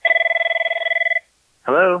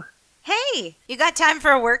Hey, you got time for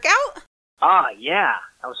a workout? Yeah.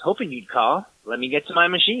 I was hoping you'd call. Let me get to my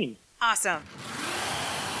machine. Awesome.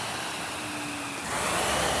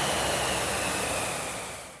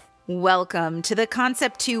 Welcome to the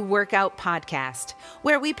Concept 2 Workout Podcast,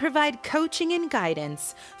 where we provide coaching and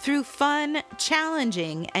guidance through fun,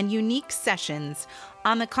 challenging, and unique sessions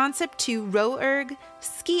on the Concept 2 RowErg,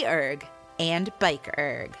 SkiErg, and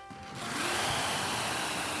BikeErg.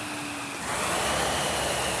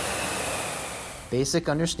 Basic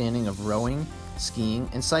understanding of rowing, skiing,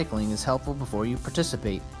 and cycling is helpful before you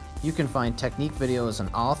participate. You can find technique videos on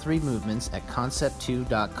all three movements at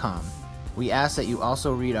concept2.com. We ask that you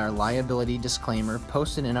also read our liability disclaimer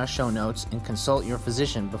posted in our show notes and consult your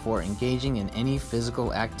physician before engaging in any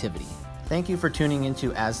physical activity. Thank you for tuning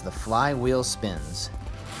into As the Flywheel Spins.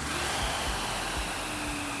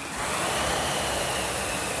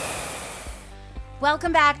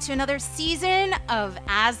 Welcome back to another season of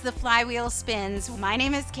As the Flywheel Spins. My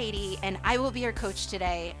name is Katie, and I will be your coach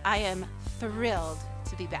today. I am thrilled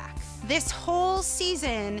to be back. This whole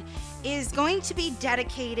season is going to be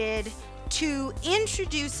dedicated to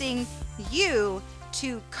introducing you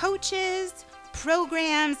to coaches,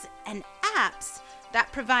 programs, and apps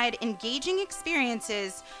that provide engaging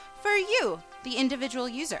experiences for you, the individual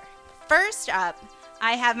user. First up,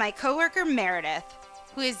 I have my coworker Meredith,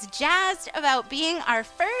 who is jazzed about being our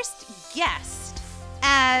first guest,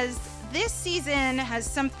 as this season has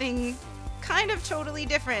something kind of totally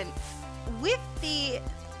different. With the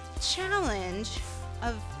challenge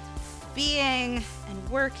of being and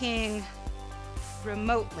working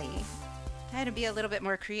remotely, I had to be a little bit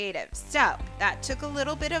more creative. So that took a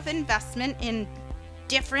little bit of investment in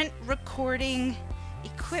different recording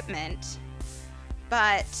equipment.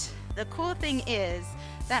 But the cool thing is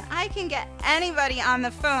that I can get anybody on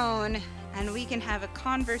the phone and we can have a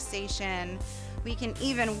conversation. We can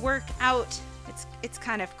even work out. It's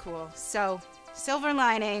kind of cool. So silver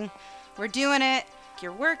lining, we're doing it.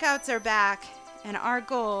 Your workouts are back, and our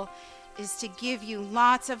goal is to give you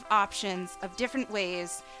lots of options of different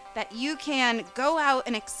ways that you can go out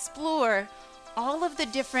and explore all of the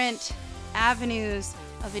different avenues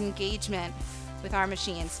of engagement with our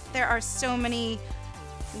machines. There are so many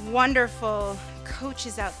wonderful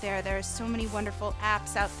coaches out there. There are so many wonderful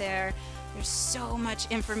apps out there. There's so much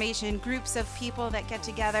information, groups of people that get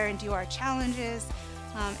together and do our challenges.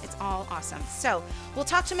 It's all awesome. So we'll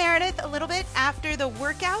talk to Meredith a little bit after the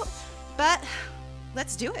workout, but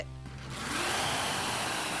let's do it.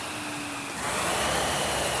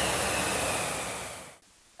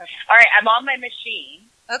 All right, I'm on my machine.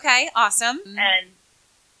 Okay, awesome. And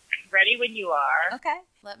ready when you are. Okay.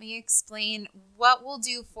 Let me explain what we'll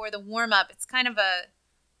do for the warm-up. It's kind of a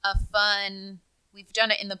fun, we've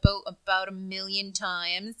done it in the boat about 1 million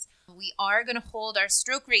times. We are going to hold our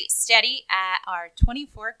stroke rate steady at our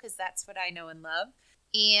 24, because that's what I know and love.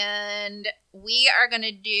 And we are going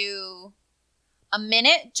to do a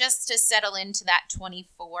minute just to settle into that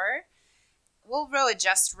 24. We'll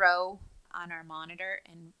just row on our monitor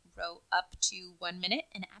and row up to 1 minute.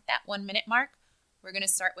 And at that 1 minute mark, we're going to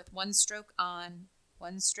start with 1 stroke on,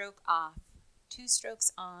 1 stroke off, 2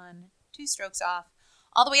 strokes on, 2 strokes off,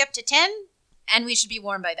 all the way up to 10, and we should be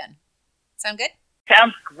warm by then. Sound good?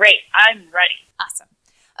 Sounds great. I'm ready. Awesome.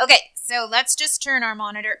 Okay, so let's just turn our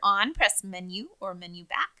monitor on, press menu or menu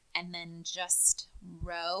back, and then just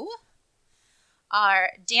row.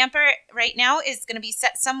 Our damper right now is going to be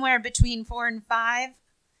set somewhere between 4 and 5,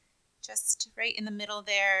 just right in the middle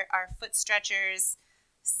there. Our foot stretchers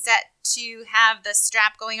set to have the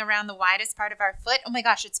strap going around the widest part of our foot. Oh my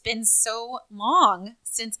gosh, it's been so long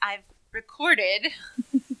since I've recorded.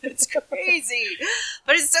 It's crazy,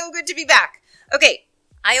 but it's so good to be back. Okay,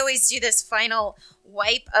 I always do this final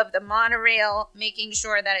wipe of the monorail, making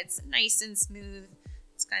sure that it's nice and smooth.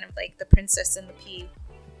 It's kind of like the Princess and the Pea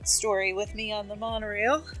story with me on the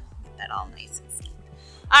monorail. Get that all nice and smooth.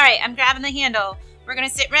 All right, I'm grabbing the handle. We're going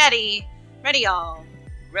to sit ready. Ready, y'all.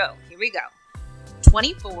 Row. Here we go.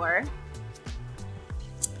 24.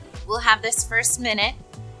 We'll have this first minute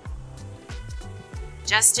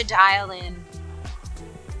just to dial in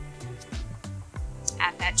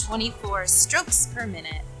at that 24 strokes per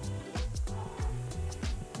minute.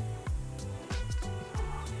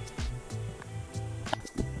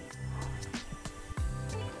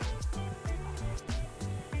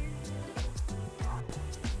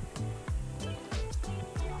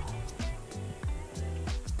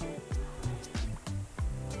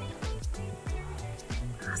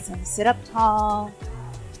 Awesome. Sit up tall.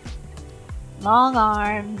 Long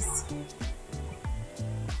arms.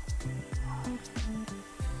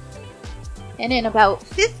 And in about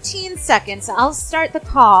 15 seconds, I'll start the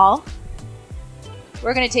call.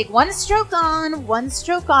 We're going to take 1 stroke on, 1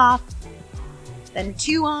 stroke off, then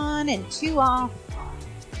 2 on and 2 off.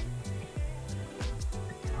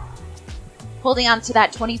 Holding on to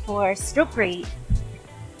that 24 stroke rate.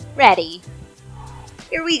 Ready.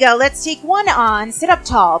 Here we go. Let's take 1 on, sit up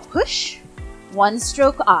tall, push, 1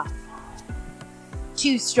 stroke off.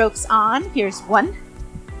 2 strokes on, here's 1,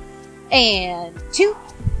 and 2.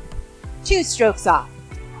 2 strokes off,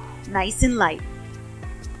 nice and light,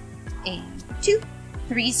 and 2.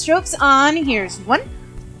 3 strokes on, here's 1,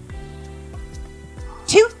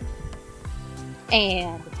 2,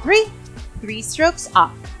 and 3. 3 strokes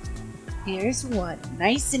off, here's 1,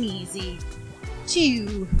 nice and easy,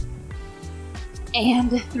 2,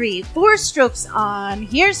 and 3. 4 strokes on,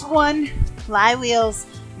 here's 1, fly wheels,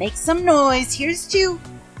 make some noise, here's 2,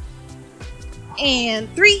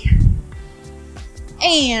 and 3,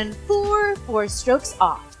 and 4. 4 strokes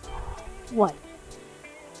off, 1,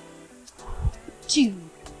 2,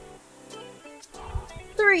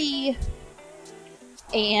 3,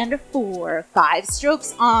 and 4. 5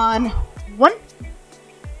 strokes on, 1,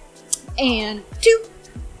 and 2,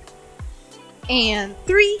 and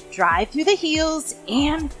 3. Drive through the heels,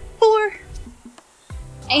 and 4,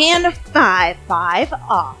 and 5. 5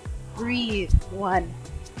 off. Breathe. 1,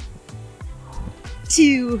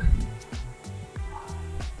 2,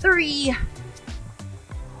 3,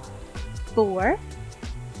 4,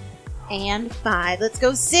 and 5. Let's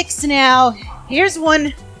go 6 now. Here's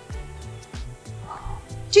 1,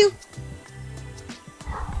 2,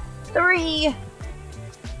 3,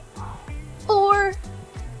 4,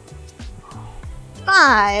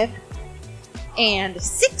 5, and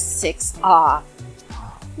 6. 6 off.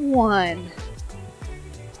 1,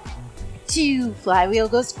 2, flywheel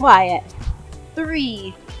goes quiet.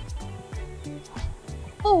 3,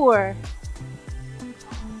 4,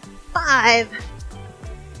 5,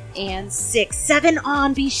 and 6. 7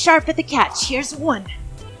 on, be sharp at the catch. Here's 1,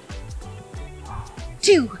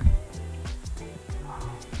 2,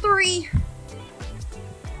 3,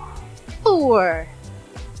 4,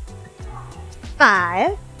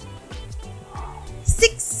 5,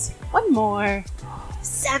 6. 1 more.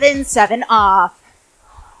 7. 7 off.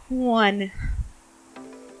 1,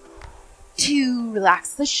 2,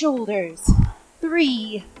 relax the shoulders.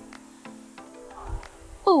 3,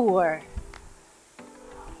 4,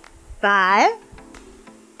 5,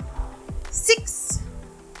 6,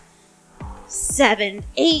 7,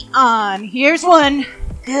 8 on. Here's 1.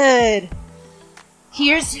 Good.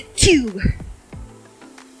 Here's 2,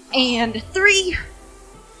 and 3,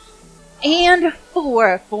 and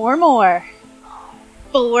 4. 4 more.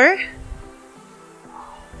 4,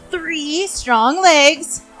 3, strong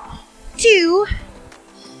legs. 2,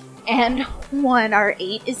 and 1. Our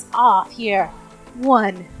 8 is off here.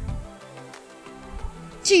 1,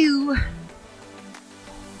 2,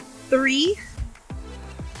 3,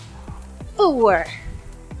 4,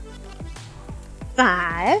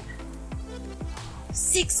 5,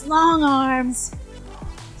 6, long arms.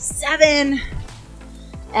 7,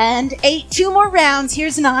 and 8. 2 more rounds.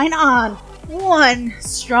 Here's 9 on. 1,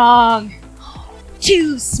 strong.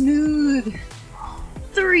 2, smooth.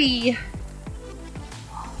 3,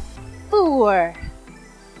 4,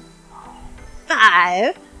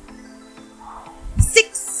 5,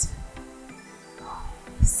 6,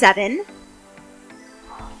 7,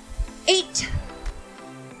 8,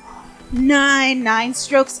 9. 9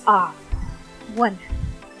 strokes off. 1,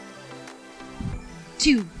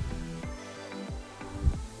 2,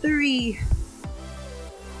 3,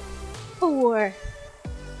 4,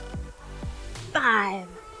 5,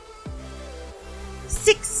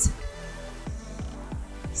 6,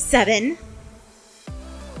 7,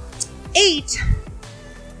 8.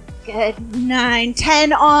 Good. 9,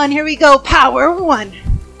 10 on. Here we go. Power. 1,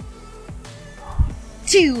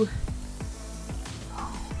 2,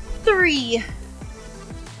 3,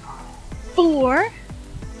 4,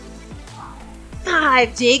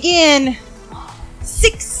 5. Dig in.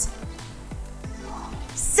 6,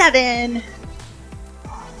 7,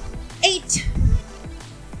 8,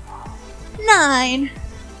 9,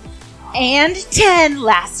 and 10.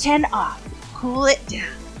 Last 10 off. Cool it down.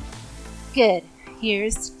 Good.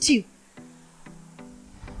 Here's 2,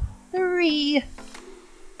 3,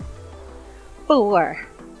 4,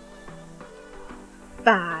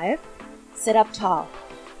 5. Sit up tall.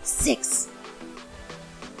 6,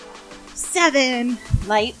 7.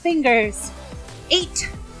 Light fingers. 8,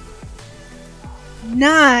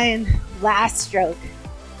 9. Last stroke.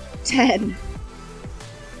 10.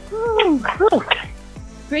 Woo.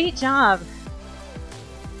 Great job.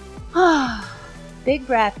 Big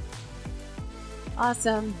breath.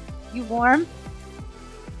 Awesome. You warm?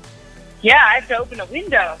 Yeah, I have to open a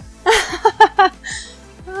window.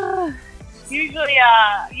 Usually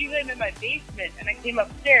I'm in my basement, and I came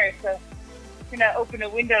upstairs, so I'm gonna open a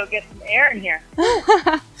window, get some air in here.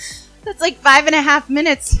 That's like 5.5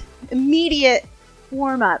 minutes immediate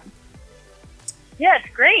warm up. Yeah,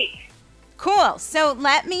 it's great. Cool. So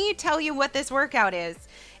let me tell you what this workout is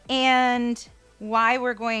and why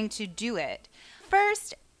we're going to do it.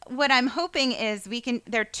 First, what I'm hoping is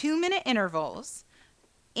they're 2-minute intervals,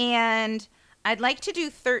 and I'd like to do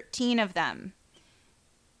 13 of them.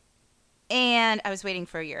 And I was waiting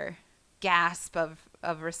for your gasp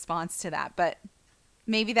of response to that, but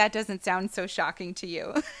maybe that doesn't sound so shocking to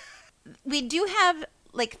you. We do have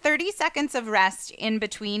like 30 seconds of rest in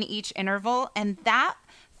between each interval, and that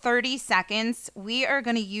 30 seconds we are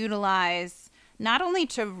going to utilize not only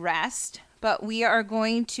to rest, but we are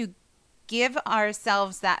going to give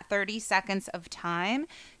ourselves that 30 seconds of time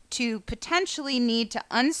to potentially need to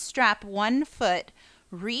unstrap one foot,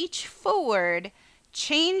 reach forward,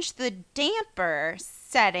 change the damper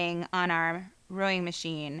setting on our rowing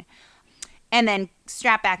machine, and then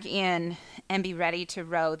strap back in and be ready to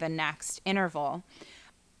row the next interval.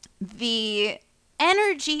 The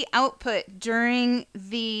energy output during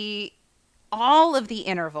all of the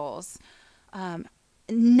intervals,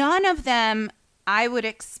 none of them I would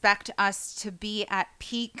expect us to be at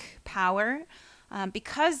peak power.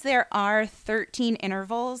 Because there are 13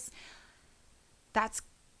 intervals, that's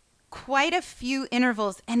quite a few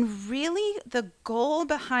intervals. And really the goal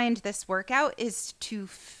behind this workout is to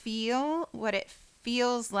feel what it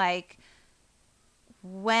feels like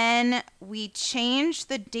when we change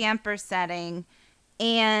the damper setting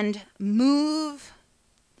and move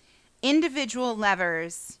individual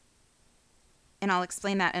levers, and I'll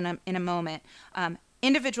explain that in a moment,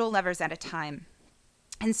 individual levers at a time.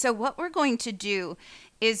 And so what we're going to do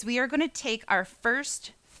is we are going to take our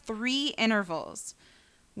first 3 intervals.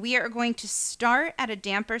 We are going to start at a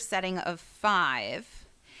damper setting of 5,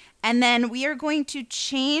 and then we are going to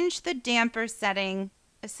change the damper setting,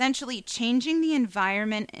 essentially changing the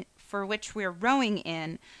environment for which we're rowing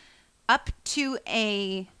in, up to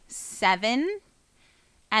a 7,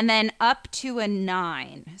 and then up to a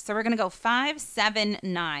 9. So we're going to go 5, 7,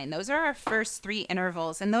 9. Those are our first 3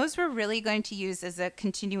 intervals, and those we're really going to use as a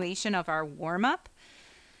continuation of our warm-up.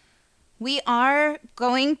 We are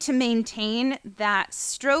going to maintain that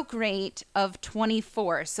stroke rate of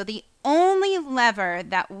 24. So the only lever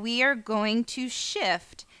that we are going to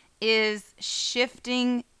shift is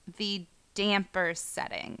shifting the damper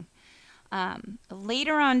setting.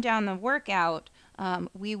 Later on down the workout,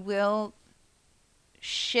 we will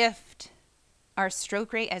shift our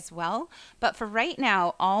stroke rate as well. But for right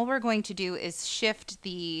now, all we're going to do is shift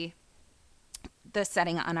the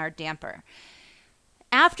setting on our damper.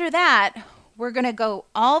 After that, we're going to go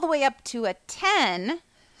all the way up to a 10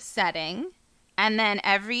 setting, and then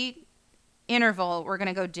every interval, we're going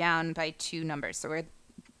to go down by 2 numbers. So we're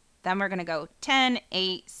going to go 10,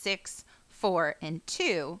 8, 6, 4, and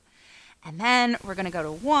 2. And then we're going to go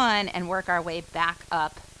to 1 and work our way back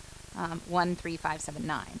up 1, 3, 5, 7,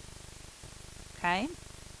 9. Okay?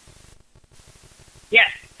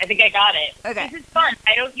 Yes, I think I got it. Okay. This is fun.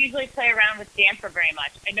 I don't usually play around with damper very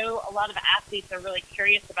much. I know a lot of athletes are really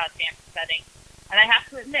curious about damper setting, and I have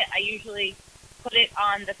to admit, I usually put it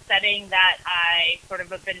on the setting that I sort of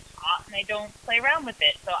have been taught, and I don't play around with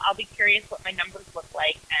it. So I'll be curious what my numbers look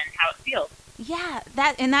like and how it feels. Yeah,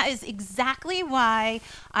 that is exactly why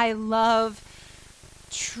I love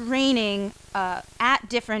training at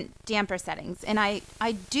different damper settings. And I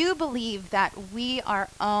do believe that we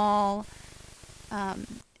all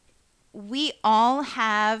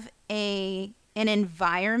have an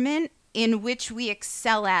environment in which we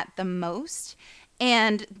excel at the most.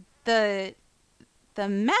 And the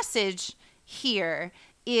message here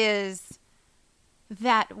is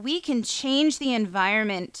that we can change the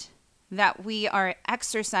environment that we are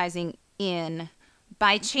exercising in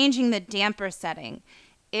by changing the damper setting.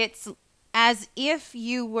 It's as if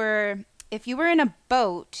you were in a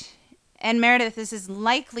boat, and Meredith, this is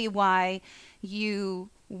likely why you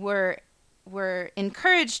were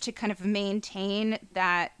encouraged to kind of maintain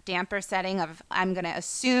that damper setting of, I'm going to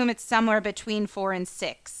assume it's somewhere between 4 and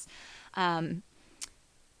 6.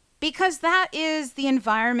 Because that is the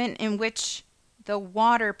environment in which the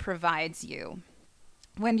water provides you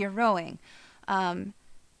when you're rowing.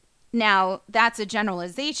 Now, that's a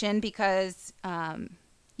generalization because,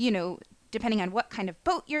 depending on what kind of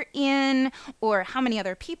boat you're in or how many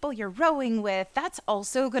other people you're rowing with, that's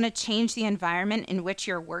also going to change the environment in which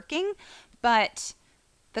you're working. But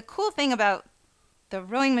the cool thing about the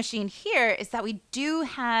rowing machine here is that we do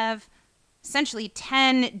have essentially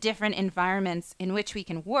 10 different environments in which we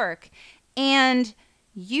can work, and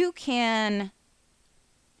you can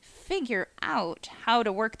figure out how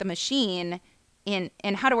to work the machine and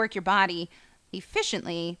how to work your body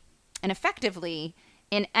efficiently and effectively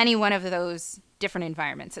in any one of those different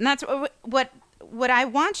environments. And that's what I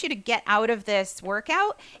want you to get out of this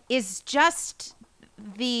workout is just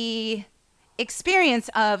the experience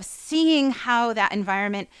of seeing how that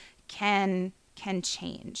environment can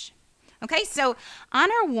change. Okay, so on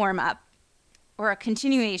our warm-up, or a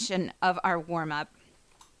continuation of our warm-up,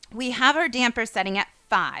 we have our damper setting at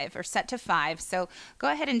 5, or set to 5. So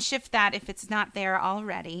go ahead and shift that if it's not there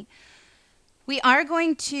already. We are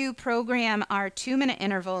going to program our 2-minute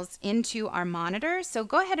intervals into our monitor. So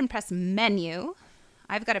go ahead and press menu.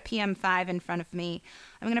 I've got a PM5 in front of me.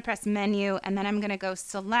 I'm going to press menu, and then I'm going to go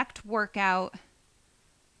select workout,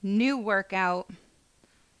 new workout,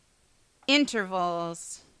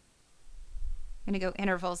 intervals. I'm going to go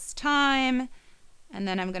intervals time, and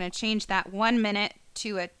then I'm going to change that 1 minute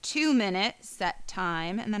to a 2-minute set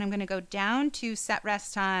time, and then I'm going to go down to set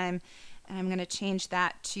rest time, and I'm going to change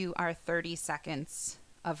that to our 30 seconds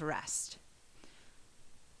of rest.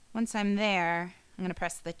 Once I'm there, I'm going to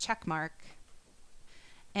press the check mark,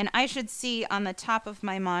 and I should see on the top of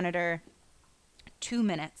my monitor 2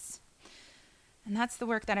 minutes. And that's the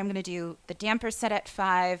work that I'm going to do. The damper set at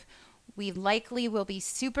 5. We likely will be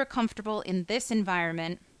super comfortable in this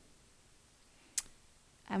environment.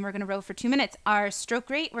 And we're going to row for 2 minutes. Our stroke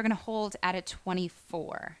rate, we're going to hold at a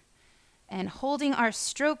 24. And holding our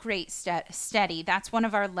stroke rate steady, that's one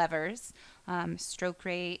of our levers. Stroke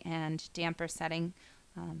rate and damper setting,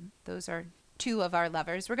 those are 2 of our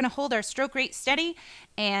levers. We're going to hold our stroke rate steady,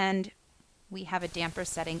 and we have a damper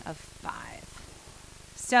setting of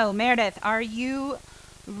 5. So, Meredith, are you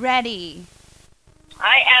ready?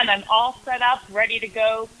 I am. I'm all set up, ready to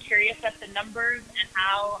go. Curious at the numbers and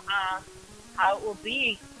how it will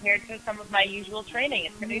be compared to some of my usual training.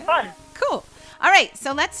 It's going to be fun. Cool. All right,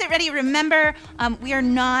 so let's get ready. Remember, we are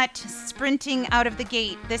not sprinting out of the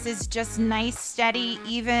gate. This is just nice, steady,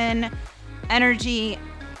 even energy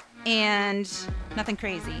and nothing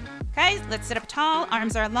crazy. Okay, let's sit up tall.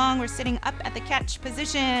 Arms are long. We're sitting up at the catch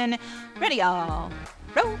position. Ready, y'all.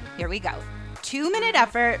 Row. Here we go. 2-minute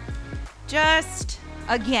effort. Just,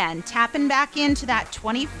 again, tapping back into that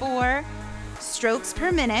 24 strokes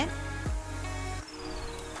per minute.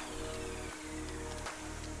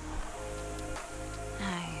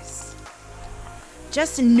 Nice.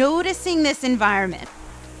 Just noticing this environment.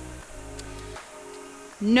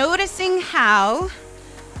 Noticing how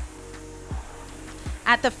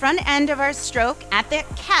at the front end of our stroke, at that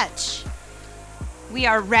catch, we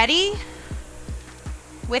are ready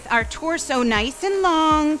with our torso nice and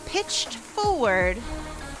long, pitched forward.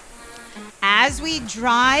 As we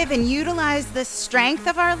drive and utilize the strength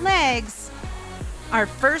of our legs, our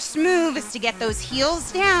first move is to get those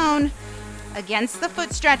heels down against the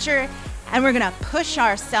foot stretcher, and we're gonna push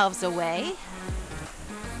ourselves away.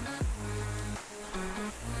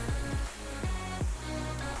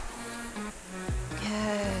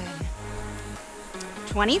 Good.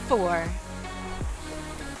 24.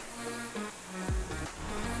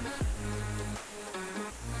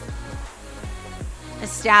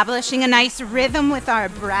 Establishing a nice rhythm with our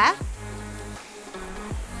breath.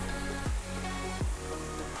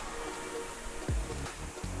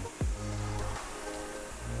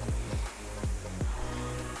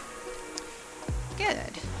 Good.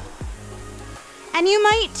 And you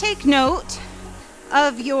might take note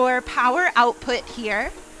of your power output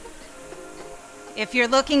here. If you're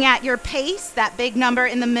looking at your pace, that big number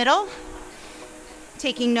in the middle,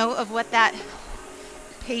 taking note of what that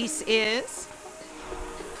pace is.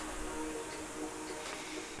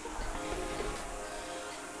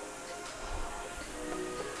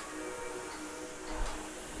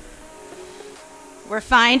 We're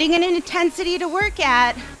finding an intensity to work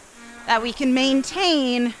at that we can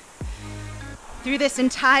maintain through this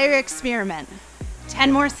entire experiment.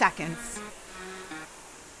 10 more seconds.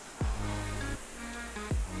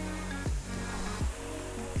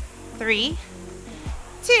 3,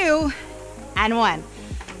 2, and 1.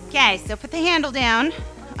 Okay, so put the handle down,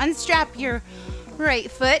 unstrap your right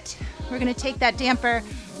foot. We're gonna take that damper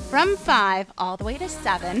from 5 all the way to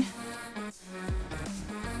 7.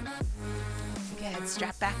 Good,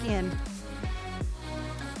 strap back in.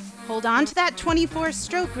 Hold on to that 24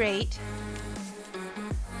 stroke rate.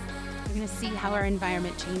 We're gonna see how our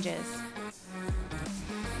environment changes.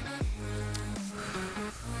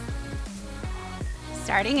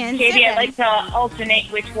 Starting in Katie, 7. I'd like to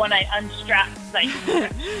alternate which one I unstrap.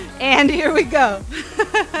 And here we go.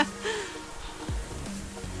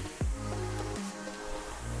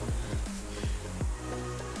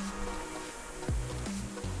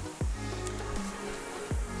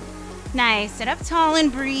 Nice. Sit up tall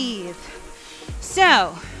and breathe.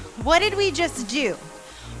 So, what did we just do?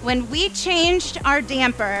 When we changed our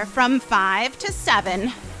damper from 5 to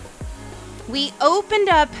 7, we opened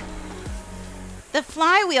up the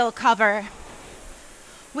flywheel cover,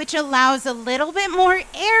 which allows a little bit more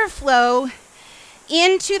airflow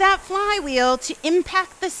into that flywheel to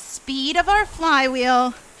impact the speed of our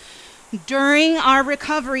flywheel during our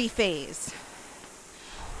recovery phase.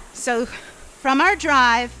 So from our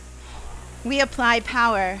drive, we apply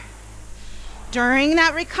power. During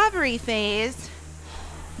that recovery phase,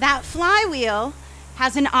 that flywheel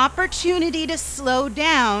has an opportunity to slow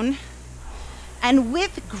down, and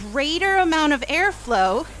with greater amount of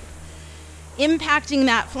airflow impacting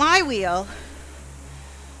that flywheel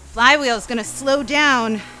is going to slow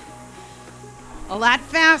down a lot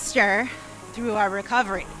faster through our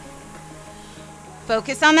recovery.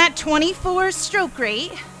 Focus on that 24 stroke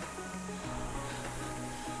rate.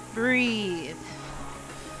 Breathe.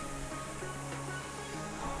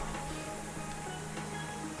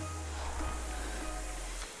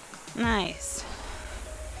 Nice.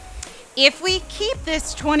 If we keep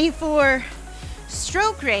this 24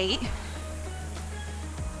 stroke rate,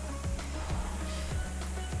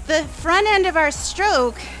 the front end of our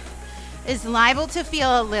stroke is liable to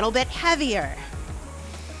feel a little bit heavier.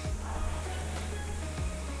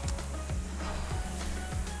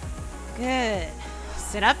 Good.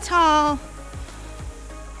 Sit up tall.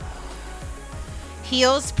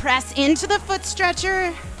 Heels press into the foot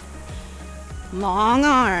stretcher. Long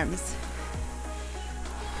arms.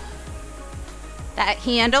 That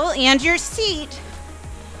handle and your seat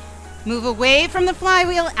move away from the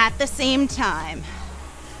flywheel at the same time.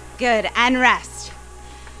 Good, and rest.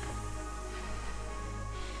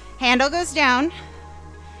 Handle goes down.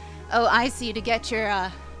 Oh, I see, to get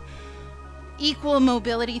your equal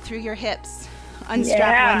mobility through your hips.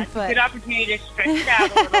 Unstrap one foot. Good opportunity to stretch it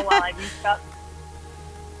out a little while I do stuff.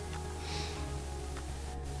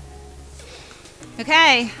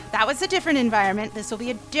 Okay, that was a different environment. This will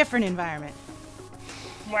be a different environment.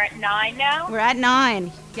 We're at 9 now? We're at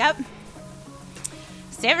 9. Yep.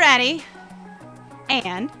 Sit ready.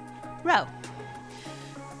 And row.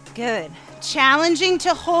 Good. Challenging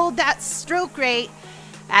to hold that stroke rate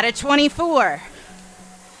at a 24.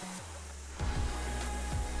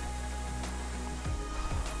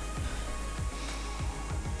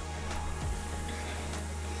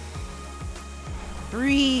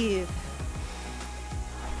 Breathe.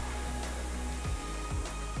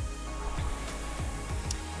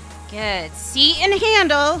 Good. Seat and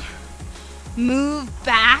handle move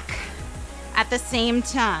back at the same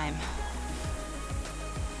time.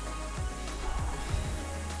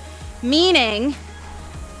 Meaning,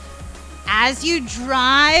 as you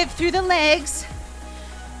drive through the legs,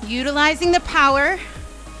 utilizing the power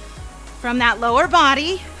from that lower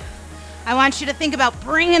body, I want you to think about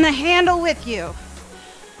bringing the handle with you.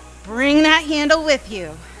 Bring that handle with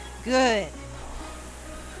you. Good.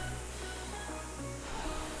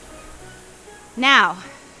 Now,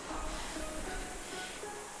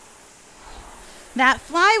 that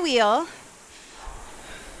flywheel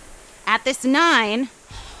at this 9,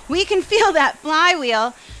 we can feel that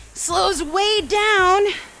flywheel slows way down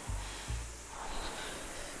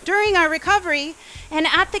during our recovery, and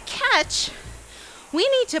at the catch, we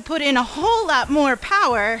need to put in a whole lot more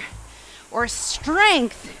power or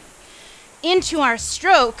strength into our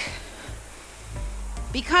stroke,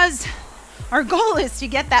 because our goal is to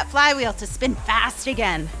get that flywheel to spin fast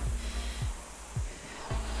again.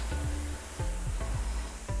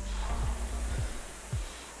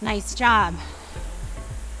 Nice job.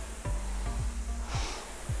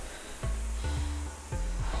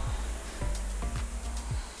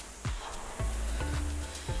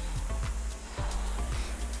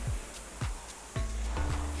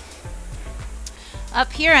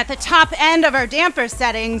 Up here at the top end of our damper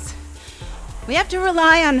settings, we have to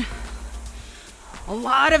rely on a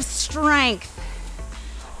lot of strength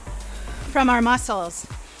from our muscles.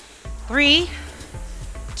 3,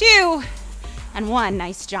 2, and 1.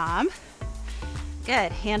 Nice job.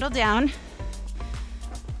 Good. Handle down.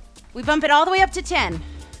 We bump it all the way up to 10.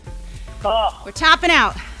 Oh, We're topping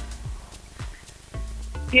out.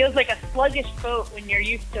 feels like a sluggish boat when you're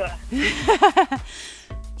used to a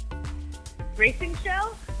racing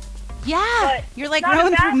show. Yeah, But you're like not a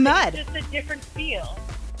rowing bad through thing, mud. It's just a different feel.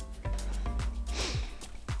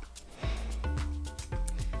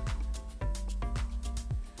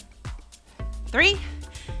 Three,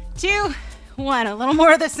 2, 1. A little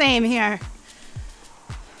more of the same here.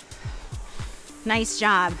 Nice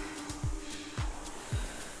job.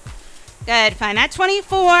 Good. Find that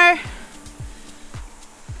 24.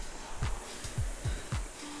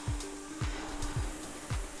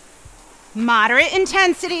 Moderate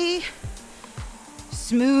intensity.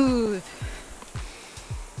 Smooth.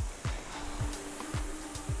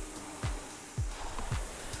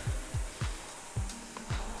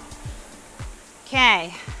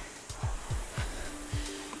 Okay.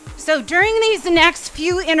 So during these next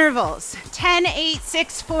few intervals, 10, 8,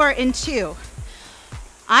 6, 4, and 2,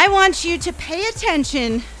 I want you to pay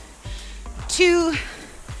attention to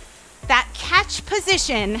that catch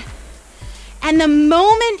position and the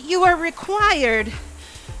moment you are required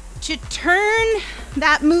to turn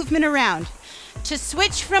that movement around, to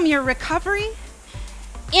switch from your recovery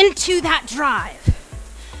into that drive.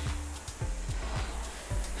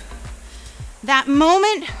 That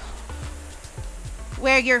moment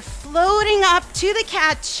where you're floating up to the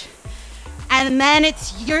catch, and then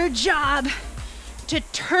it's your job to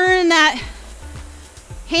turn that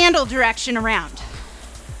handle direction around.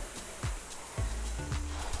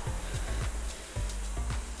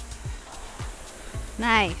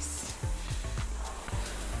 Nice.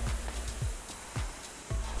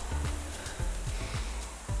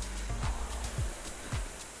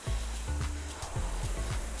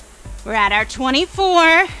 We're at our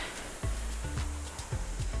 24.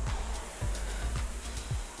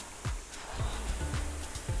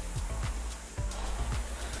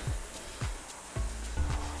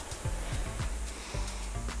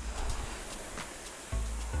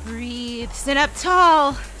 Breathe, sit up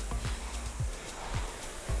tall.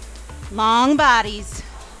 Long bodies.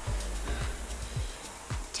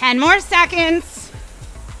 10 more seconds.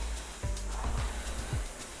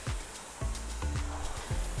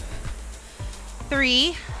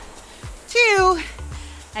 Three, 2,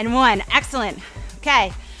 and 1. Excellent.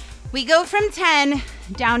 Okay, we go from 10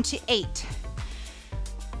 down to 8.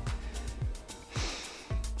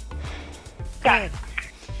 Good.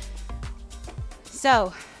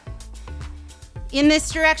 So, in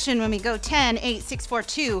this direction, when we go 10, 8, 6, 4,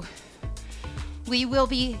 2, we will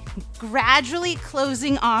be gradually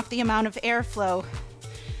closing off the amount of airflow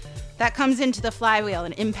that comes into the flywheel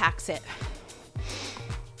and impacts it.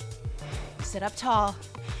 Sit up tall.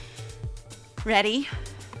 Ready?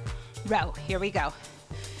 Row. Here we go.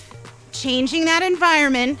 Changing that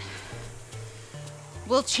environment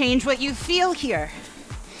will change what you feel here.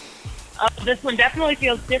 This one definitely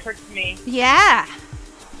feels different to me. Yeah.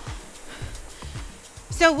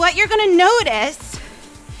 So what you're going to notice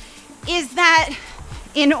is that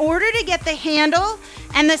in order to get the handle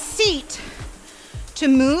and the seat to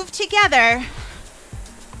move together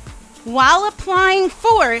while applying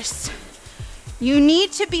force, you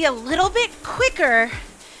need to be a little bit quicker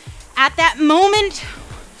at that moment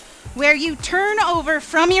where you turn over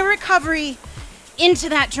from your recovery into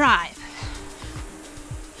that drive.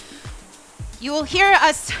 You will hear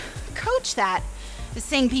us coach that as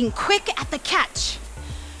saying being quick at the catch.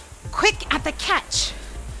 Quick at the catch.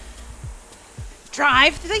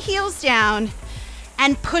 Drive the heels down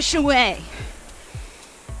and push away.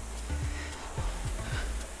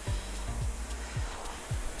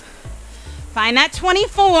 Find that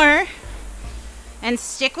 24 and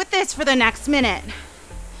stick with this for the next minute.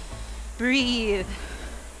 Breathe.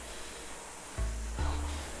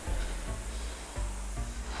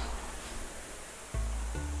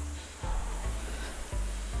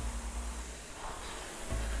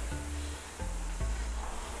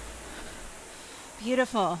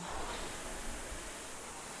 Beautiful.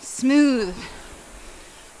 Smooth.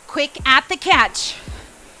 Quick at the catch.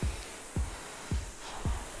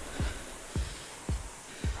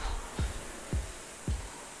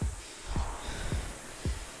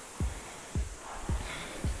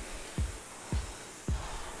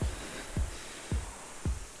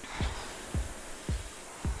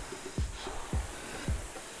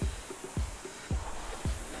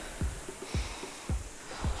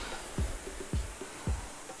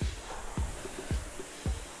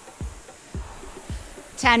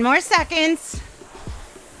 Ten more seconds.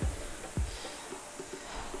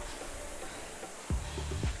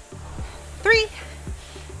 3,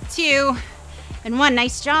 2, and 1.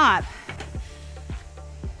 Nice job.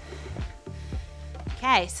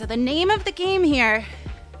 Okay, so the name of the game here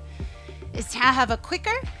is to have a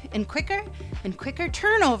quicker and quicker and quicker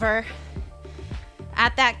turnover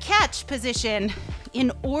at that catch position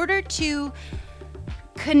in order to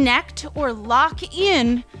connect or lock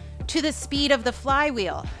in to the speed of the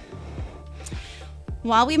flywheel.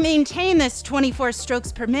 While we maintain this 24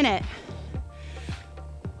 strokes per minute,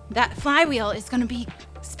 that flywheel is going to be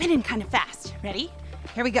spinning kind of fast. Ready?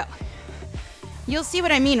 Here we go. You'll see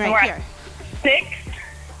what I mean right here. 6.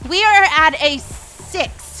 We are at a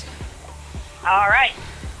 6. All right.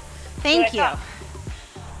 Thank you.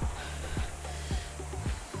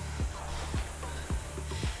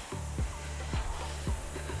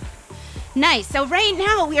 Nice. So right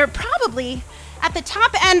now we are probably at the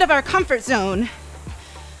top end of our comfort zone.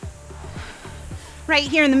 Right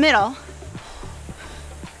here in the middle.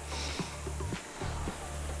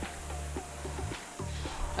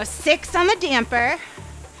 A 6 on the damper.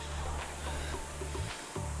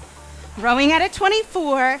 Rowing at a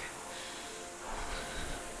 24.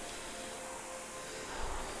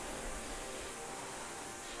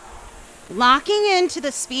 Locking into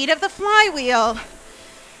the speed of the flywheel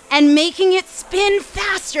and making it spin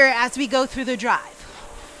faster as we go through the drive.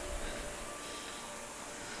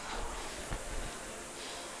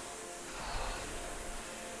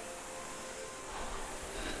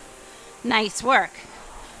 Nice work.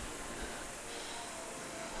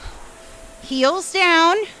 Heels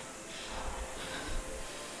down.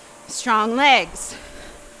 Strong legs.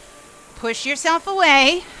 Push yourself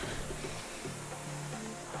away.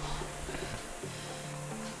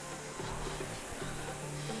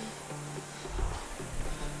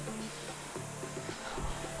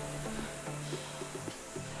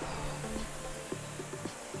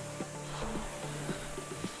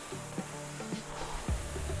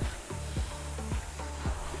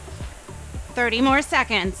 Thirty more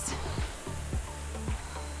seconds.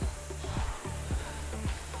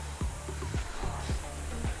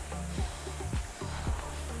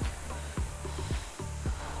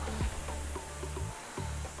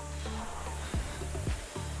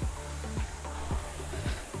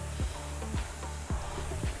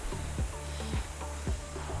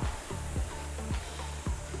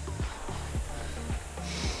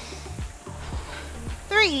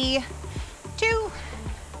 Three, 2,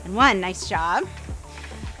 and 1. Nice job.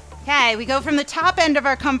 Okay, we go from the top end of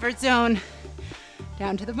our comfort zone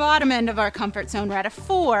down to the bottom end of our comfort zone. We're at a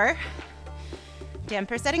 4.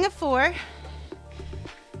 Damper setting a 4.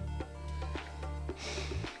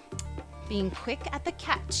 Being quick at the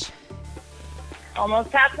catch.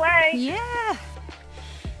 Almost halfway. Yeah.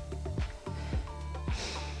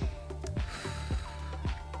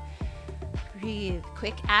 Breathe.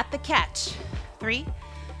 Quick at the catch. 3,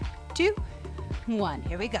 2, 1.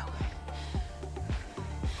 Here we go.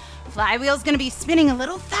 Flywheel's going to be spinning a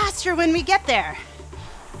little faster when we get there.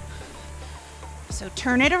 So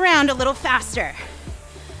turn it around a little faster.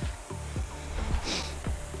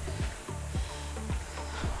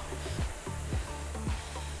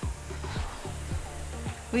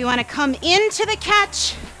 We want to come into the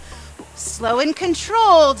catch, slow and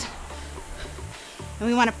controlled. And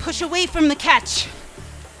we want to push away from the catch.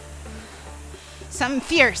 Something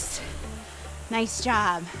fierce. Nice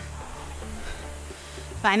job.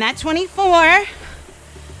 Find that 24.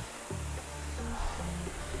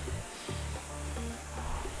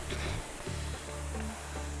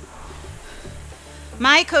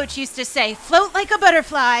 My coach used to say, float like a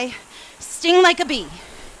butterfly, sting like a bee.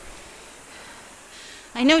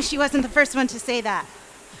 I know she wasn't the first one to say that.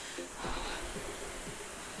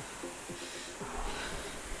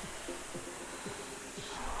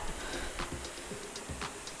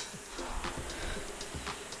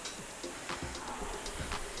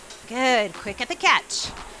 Good, quick at the catch.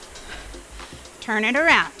 Turn it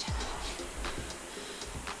around.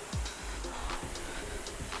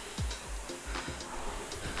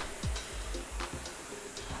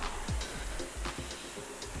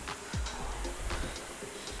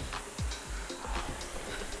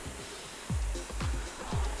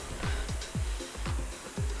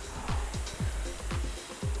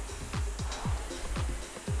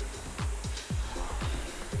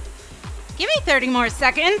 Give me 30 more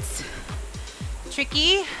seconds.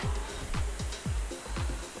 Tricky.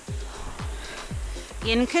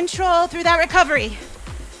 In control through that recovery.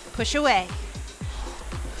 Push away.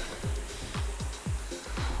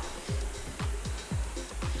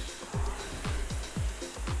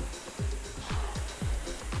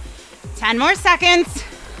 Ten more seconds.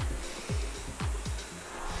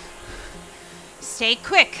 Stay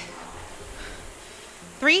quick.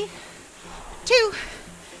 3, 2,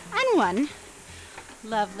 and 1.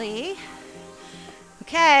 Lovely.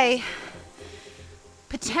 Okay.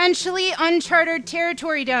 Potentially uncharted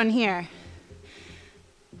territory down here.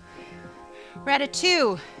 We're at a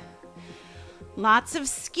 2. Lots of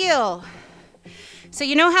skill. So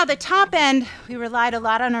you know how the top end, we relied a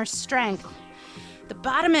lot on our strength. The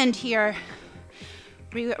bottom end here,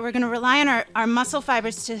 we're going to rely on our muscle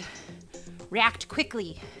fibers to react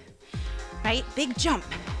quickly. Right? Big jump.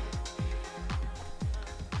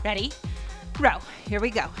 Ready? Row. Here we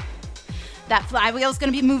go. That flywheel is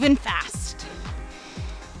going to be moving fast.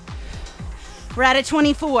 We're at a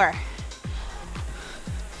 24.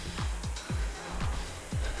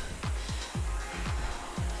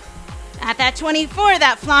 At that 24,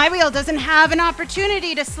 that flywheel doesn't have an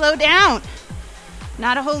opportunity to slow down.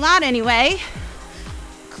 Not a whole lot anyway.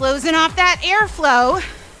 Closing off that airflow.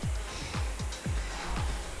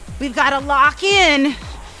 We've got to lock in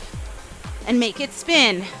and make it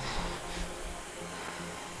spin.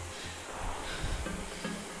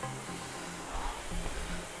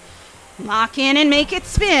 Lock in and make it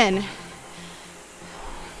spin.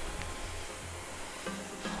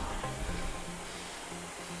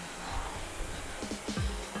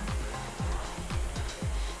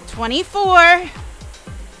 "24.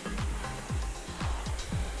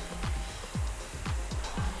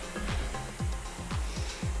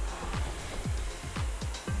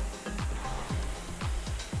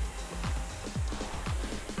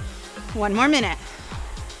 One more minute.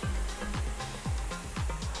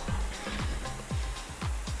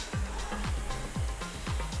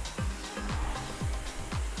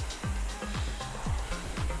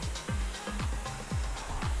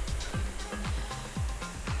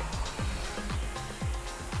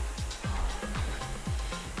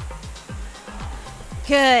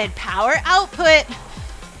 Good. Power output.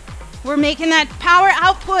 We're making that power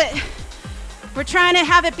output. We're trying to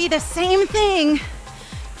have it be the same thing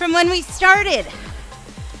from when we started.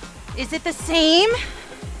 Is it the same?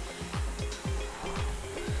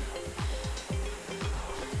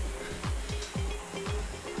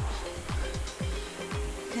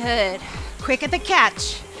 Good. Quick at the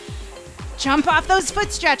catch. Jump off those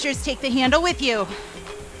foot stretchers. Take the handle with you.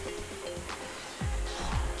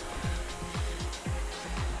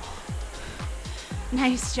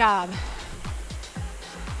 Nice job.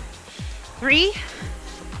 3,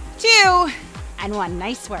 2, and 1.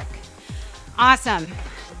 Nice work. Awesome.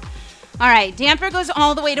 All right, damper goes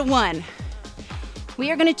all the way to 1. We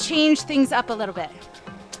are going to change things up a little bit.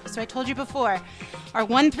 So I told you before, our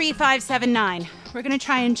 1, 3, 5, 7, 9. We're going to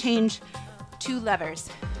try and change 2 levers.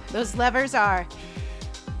 Those levers are,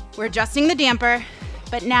 we're adjusting the damper,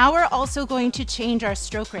 but now we're also going to change our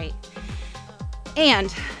stroke rate.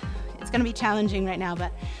 And it's going to be challenging right now,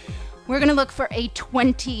 but we're going to look for a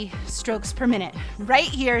 20 strokes per minute. Right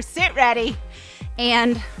here, sit ready,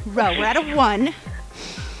 and row. We're at a 1.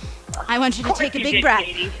 I want you to take a big breath.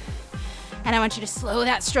 And I want you to slow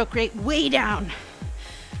that stroke rate way down.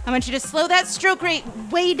 I want you to slow that stroke rate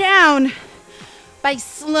way down by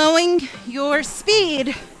slowing your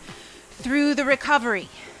speed through the recovery.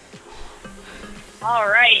 All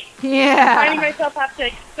right. Yeah. I'm finding myself have to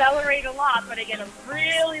accelerate a lot, but I get a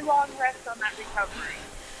really long rest on that recovery.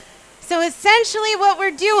 So essentially what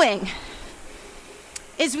we're doing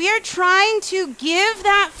is we are trying to give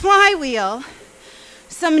that flywheel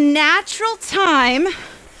some natural time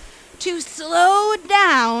to slow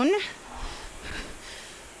down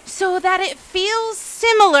so that it feels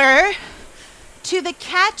similar to the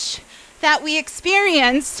catch that we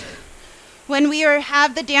experienced when we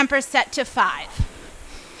have the damper set to 5.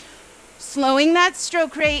 Slowing that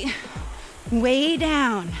stroke rate way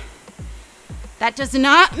down. That does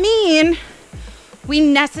not mean we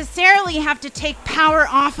necessarily have to take power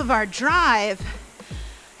off of our drive.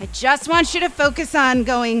 I just want you to focus on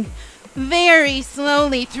going very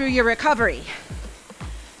slowly through your recovery.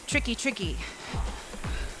 Tricky, tricky.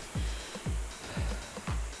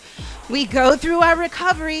 We go through our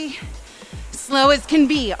recovery slow as can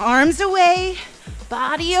be. Arms away,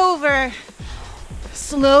 body over.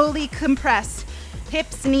 Slowly compress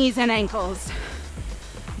hips, knees, and ankles.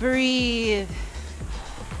 Breathe.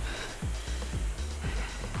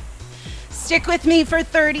 Stick with me for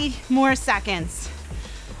 30 more seconds.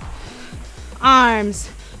 Arms,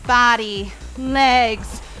 body,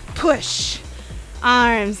 legs, push.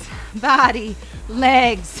 Arms, body,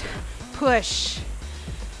 legs, push.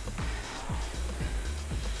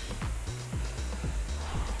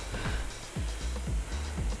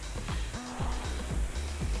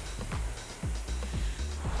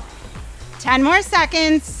 10 more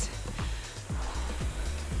seconds.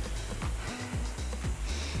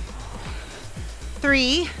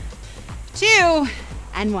 3, 2,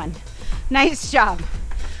 and 1. Nice job.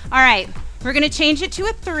 All right, we're gonna change it to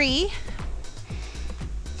a 3.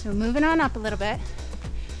 So moving on up a little bit.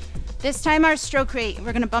 This time our stroke rate,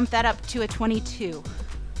 we're gonna bump that up to a 22.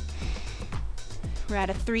 We're at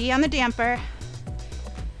a 3 on the damper.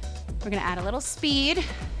 We're gonna add a little speed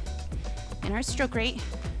in our stroke rate.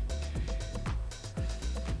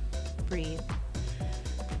 Breathe.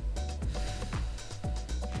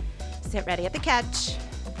 Sit ready at the catch.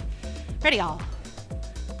 Ready all.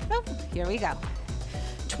 Oh, here we go.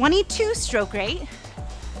 22 stroke rate.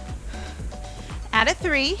 Add a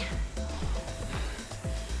 3.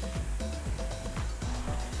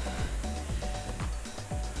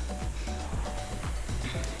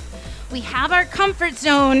 We have our comfort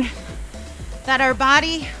zone that our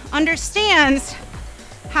body understands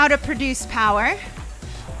how to produce power.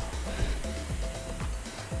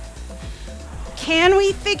 Can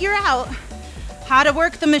we figure out how to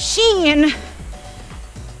work the machine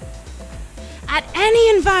at any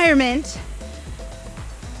environment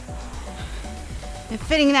and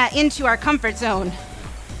fitting that into our comfort zone?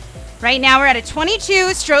 Right now we're at a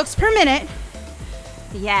 22 strokes per minute.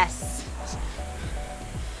 Yes.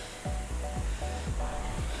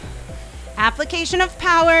 Application of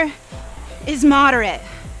power is moderate.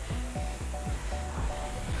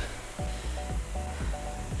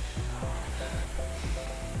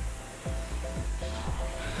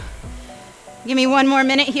 Give me one more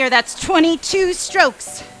minute here. That's 22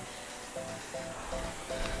 strokes.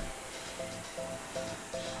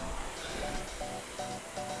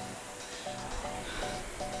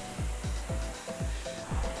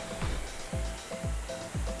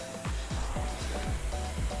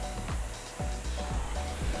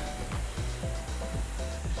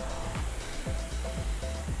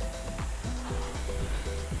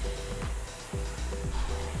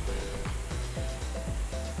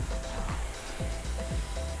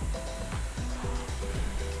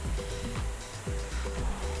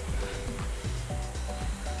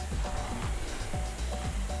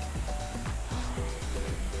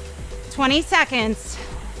 Twenty seconds.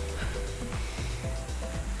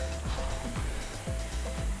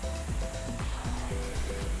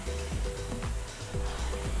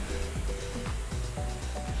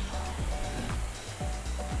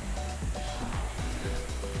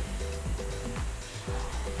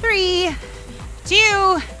 Three,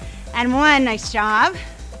 2, and 1. Nice job.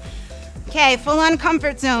 Okay, full on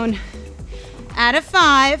comfort zone. Out of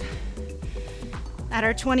 5, at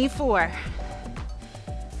our 24.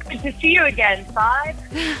 Good to see you again,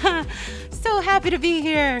 5. So happy to be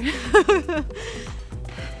here.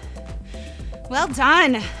 Well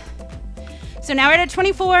done. So now we're at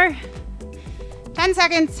 24. 10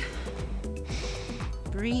 seconds.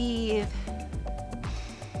 Breathe.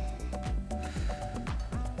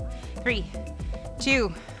 3,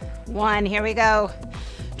 2, 1. Here we go.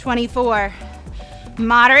 24.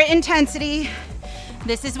 Moderate intensity.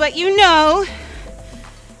 This is what you know.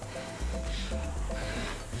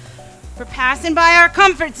 We're passing by our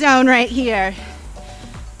comfort zone right here.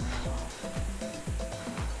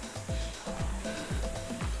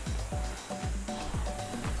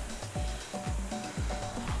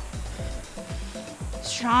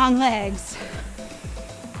 Strong legs.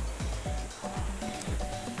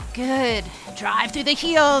 Good. Drive through the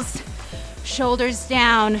heels. Shoulders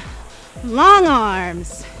down. Long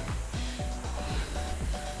arms.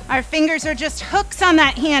 Our fingers are just hooks on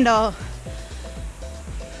that handle.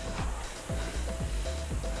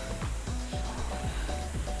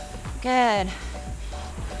 Good.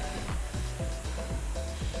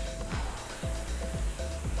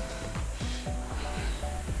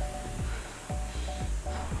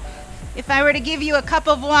 If I were to give you a cup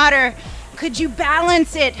of water, could you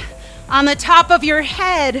balance it on the top of your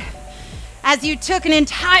head as you took an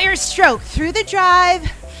entire stroke through the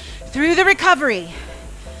drive, through the recovery?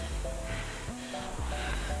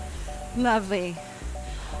 Lovely.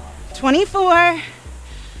 24.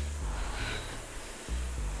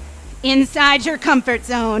 Inside your comfort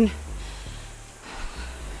zone.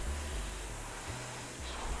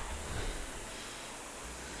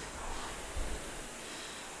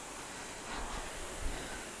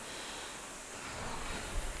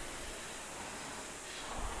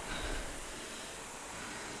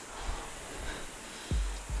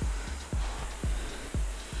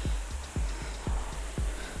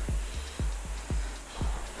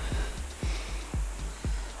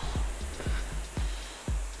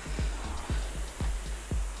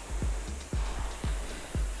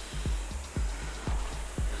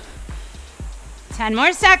 Ten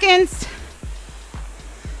more seconds.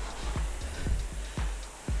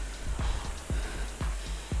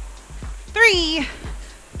 3,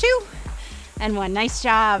 2, and 1. Nice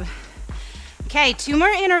job. Okay, 2 more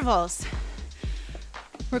intervals.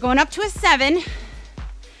 We're going up to a 7.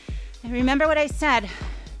 And remember what I said.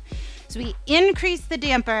 As we increase the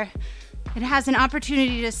damper, it has an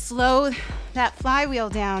opportunity to slow that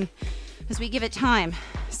flywheel down as we give it time.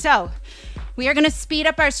 So we are going to speed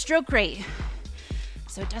up our stroke rate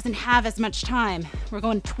so it doesn't have as much time. We're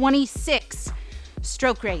going 26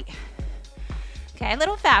 stroke rate. Okay, a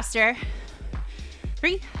little faster.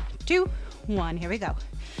 3, 2, 1. Here we go.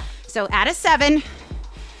 So at a 7,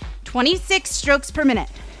 26 strokes per minute.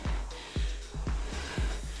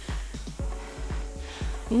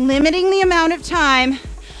 Limiting the amount of time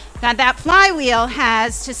that flywheel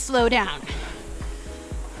has to slow down.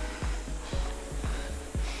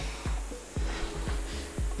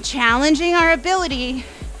 Challenging our ability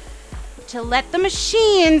to let the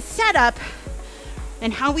machine set up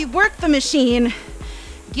and how we work the machine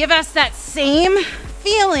give us that same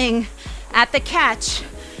feeling at the catch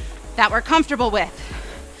that we're comfortable with.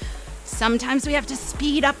 Sometimes we have to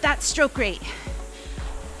speed up that stroke rate.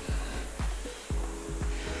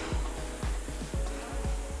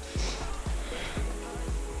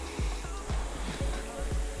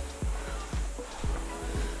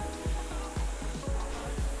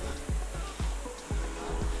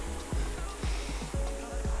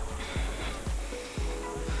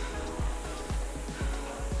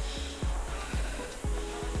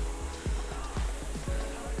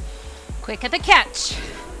 Quick at the catch.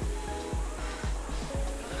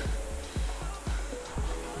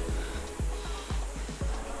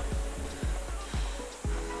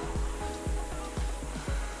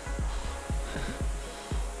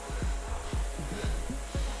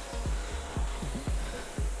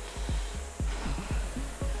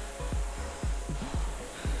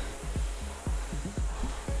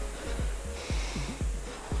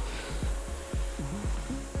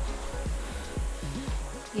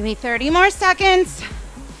 Give me 30 more seconds.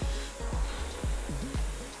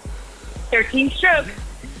 13 strokes.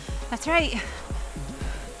 That's right.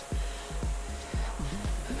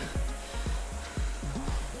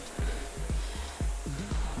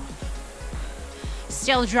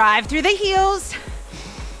 Still drive through the heels.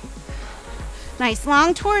 Nice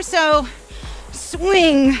long torso.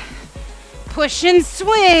 Swing. Push and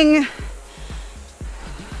swing.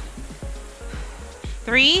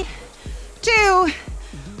 3, 2,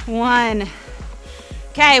 1.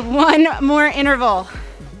 Okay, one more interval.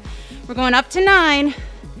 We're going up to 9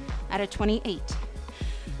 out of 28.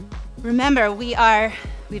 Remember,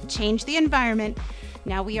 we've changed the environment.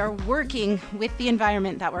 Now we are working with the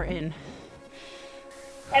environment that we're in.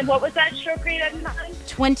 And what was that stroke rate at 9?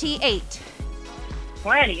 28.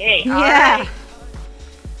 28. Yeah. All right.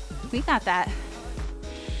 We got that.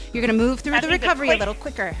 You're going to move through That the means a recovery a quick- little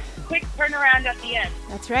quicker. Quick turnaround at the end.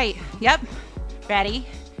 That's right. Yep. Ready?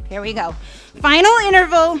 Here we go. Final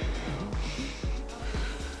interval.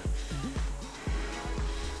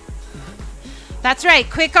 That's right.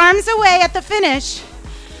 Quick arms away at the finish.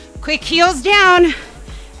 Quick heels down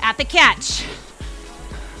at the catch.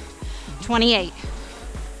 28.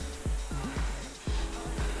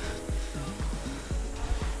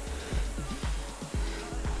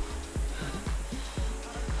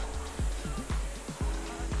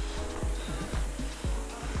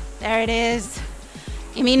 There it is.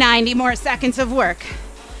 Give me 90 more seconds of work.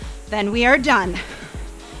 Then we are done.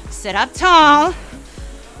 Sit up tall.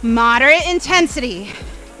 Moderate intensity.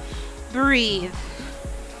 Breathe.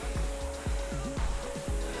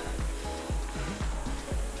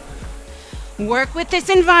 Work with this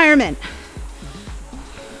environment.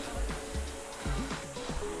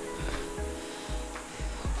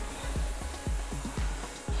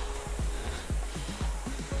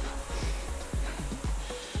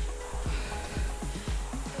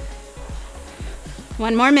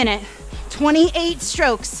 One more minute. 28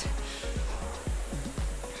 strokes.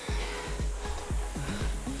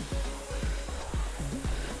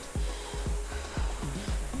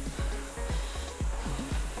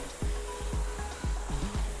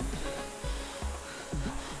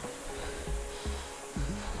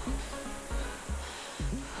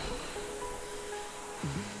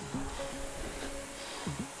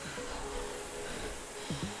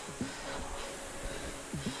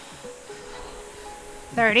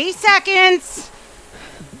 Thirty seconds.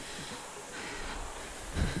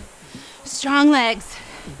 Strong legs.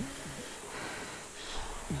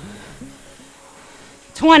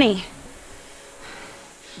 20.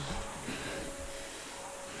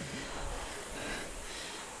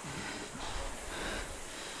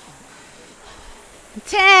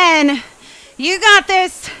 10. You got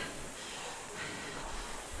this.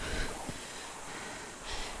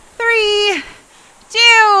 3,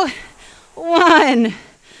 2, 1.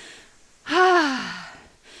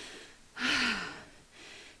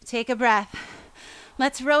 Take a breath.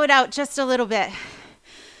 Let's row it out just a little bit.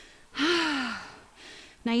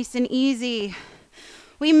 Nice and easy.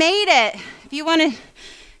 We made it. If you want to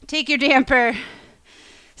take your damper,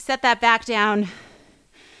 set that back down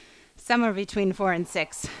somewhere between 4 and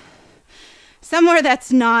 6. Somewhere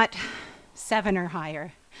that's not 7 or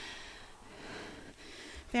higher.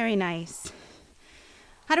 Very nice.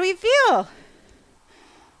 How do we feel?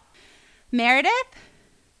 Meredith?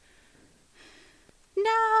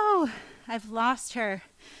 No, I've lost her.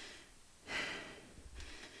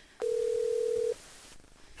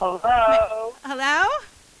 Hello. Hello?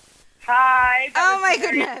 Hi. That Oh was my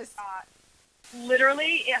very, goodness.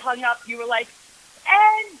 Literally, it hung up. You were like,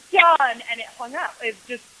 and done. And it hung up. It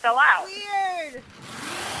just fell out. Weird.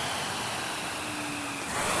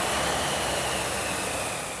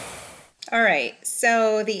 All right,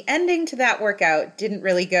 so the ending to that workout didn't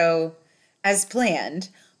really go as planned,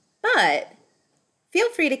 but feel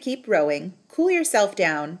free to keep rowing, cool yourself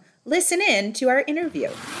down, listen in to our interview.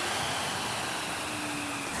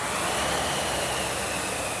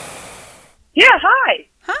 Yeah, hi.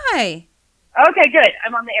 Hi. Okay, good.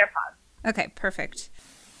 I'm on the AirPods. Okay, perfect.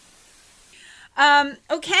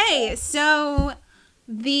 Okay, so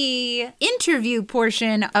the interview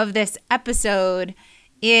portion of this episode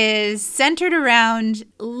is centered around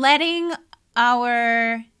letting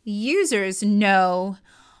our users know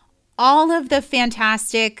all of the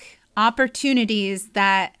fantastic opportunities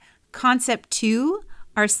that Concept 2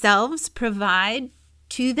 ourselves provide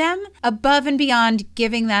to them, above and beyond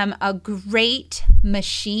giving them a great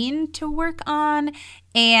machine to work on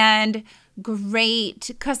and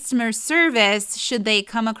great customer service should they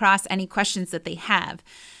come across any questions that they have.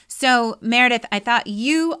 So, Meredith, I thought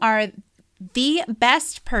you are the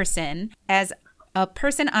best person as a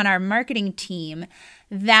person on our marketing team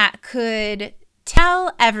that could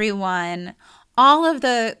tell everyone all of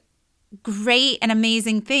the great and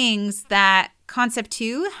amazing things that Concept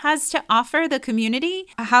 2 has to offer the community.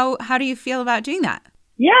 How do you feel about doing that?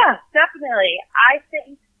 Yeah, definitely. I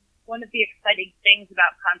think one of the exciting things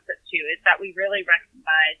about Concept 2 is that we really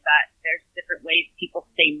recognize that there's different ways people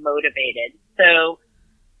stay motivated. So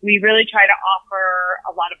we really try to offer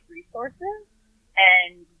a lot of resources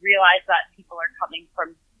and realize that people are coming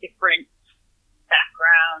from different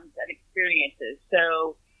backgrounds and experiences.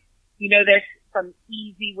 So, there's some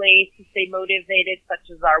easy ways to stay motivated, such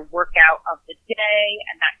as our workout of the day,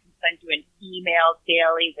 and that can send you an email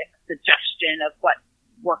daily with a suggestion of what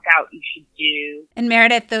workout you should do. And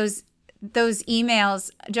Meredith, those emails,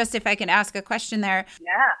 just if I can ask a question there.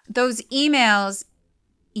 Yeah. Those emails,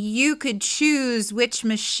 you could choose which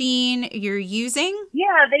machine you're using?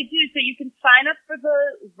 Yeah, they do. So you can sign up for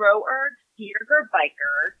the RowErg Skiers or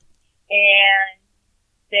Bikers, and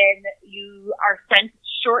then you are sent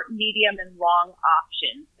short, medium, and long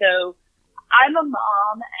options. So I'm a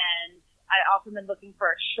mom, and I often been looking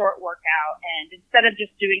for a short workout, and instead of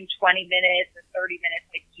just doing 20 minutes or 30 minutes,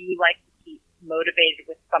 I do like to keep motivated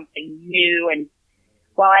with something new. And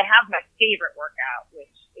while I have my favorite workout,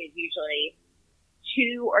 which is usually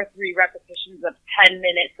 2 or 3 repetitions of 10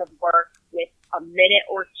 minutes of work with a minute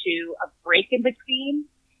or 2 of break in between.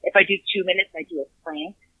 If I do 2 minutes, I do a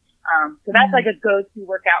plank. So that's like a go-to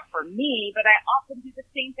workout for me, but I often do the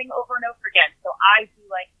same thing over and over again. So I do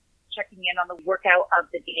like checking in on the workout of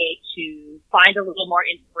the day to find a little more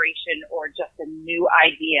inspiration or just a new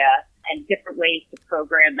idea and different ways to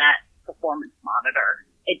program that performance monitor.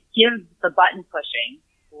 It gives the button pushing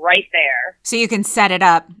right there. So you can set it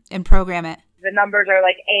up and program it. The numbers are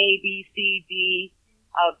like A, B, C, D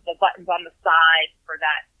of the buttons on the side for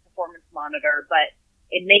that performance monitor, but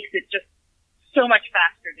it makes it just so much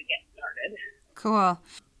faster to get started. Cool.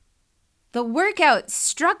 The workout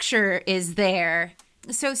structure is there.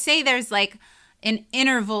 So say there's like an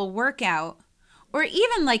interval workout, or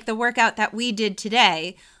even like the workout that we did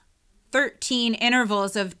today, 13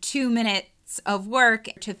 intervals of 2 minutes of work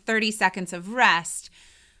to 30 seconds of rest.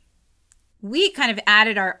 We kind of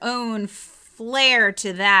added our own flair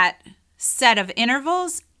to that set of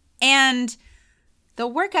intervals, and the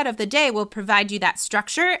workout of the day will provide you that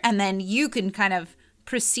structure, and then you can kind of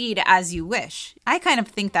proceed as you wish. I kind of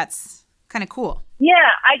think that's kind of cool.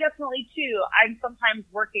 Yeah, I definitely too. I'm sometimes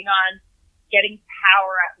working on getting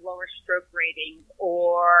power at lower stroke ratings,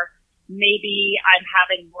 or maybe I'm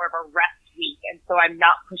having more of a rest week, and so I'm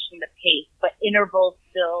not pushing the pace, but intervals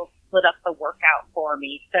still split up the workout for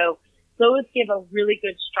me. So those give a really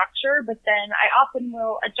good structure, but then I often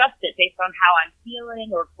will adjust it based on how I'm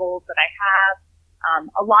feeling or goals that I have.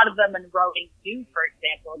 A lot of them in rowing do, for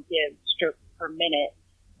example, give strokes per minute,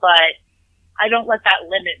 but I don't let that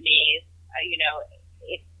limit me.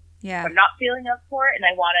 If I'm not feeling up for it and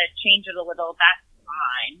I want to change it a little, that's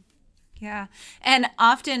fine. Yeah. And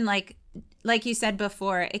often, like you said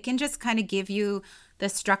before, it can just kind of give you the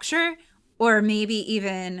structure or maybe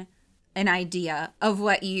even an idea of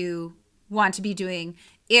what you want to be doing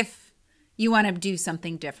if you want to do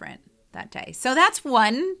something different that day. So that's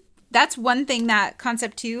one thing that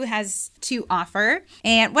Concept 2 has to offer.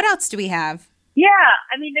 And what else do we have? Yeah,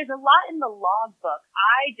 I mean, there's a lot in the logbook.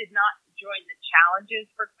 I did not join the challenges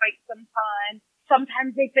for quite some time.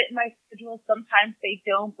 Sometimes they fit in my schedule, sometimes they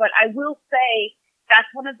don't. But I will say that's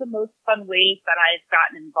one of the most fun ways that I've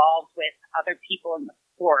gotten involved with other people in the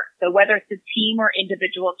sport. So whether it's a team or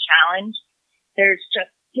individual challenge, there's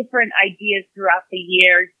just different ideas throughout the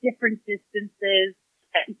year, different distances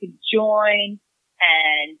that you can join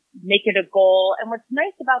and make it a goal. And what's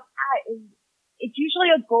nice about that is it's usually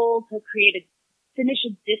a goal to finish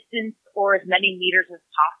a distance or as many meters as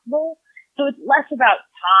possible. So it's less about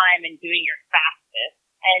time and doing your fastest.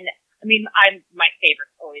 And I mean, my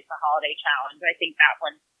favorite's always the holiday challenge. I think that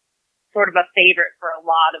one's sort of a favorite for a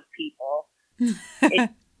lot of people. It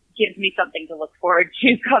gives me something to look forward to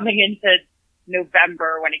coming into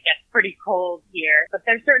November when it gets pretty cold here. But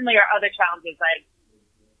there certainly are other challenges I've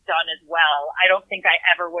done as well. I don't think I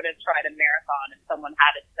ever would have tried a marathon if someone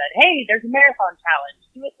had said, hey, there's a marathon challenge.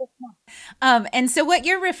 Do it this month. And so what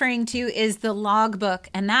you're referring to is the logbook,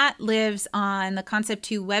 and that lives on the Concept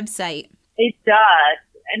 2 website. It does.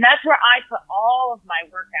 And that's where I put all of my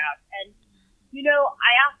workouts. And,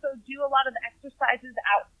 I also do a lot of exercises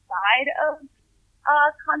outside of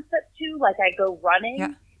Concept 2. Like I go running.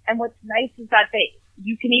 Yeah. And what's nice is that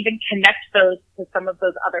you can even connect those to some of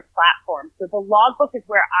those other platforms. So the logbook is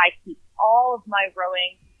where I keep all of my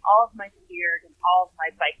rowing, all of my steers, and all of my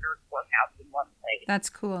biker workouts in one place. That's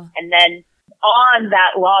cool. And then on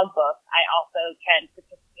that logbook, I also can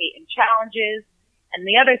participate in challenges. And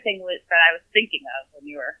the other thing that I was thinking of when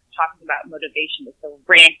you were talking about motivation is the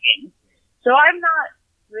ranking. So I'm not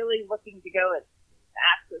really looking to go as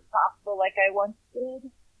fast as possible like I once did.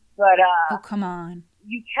 But oh, come on.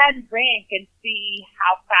 You can rank and see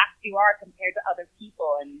how fast you are compared to other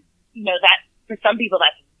people. And, that for some people,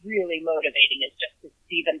 that's really motivating, is just to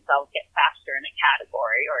see themselves get faster in a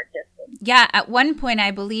category or a distance. Yeah. At one point, I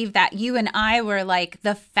believe that you and I were like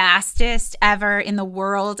the fastest ever in the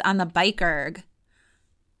world on the RowErg.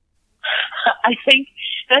 I think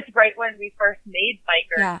that's right when we first made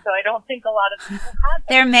bikers. Yeah. So I don't think a lot of people had that.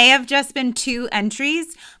 There may have just been 2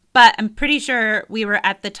 entries, but I'm pretty sure we were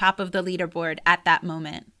at the top of the leaderboard at that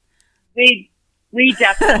moment. We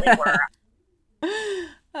definitely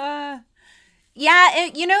were. Yeah,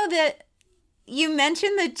 you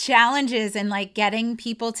mentioned the challenges and like getting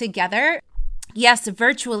people together. Yes,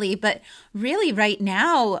 virtually, but really right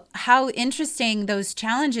now, how interesting those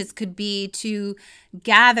challenges could be to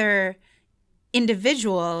gather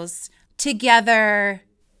individuals together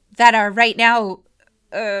that are right now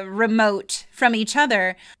remote from each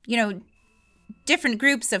other, different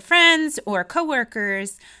groups of friends or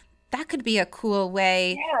coworkers. That could be a cool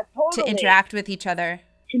way to interact with each other.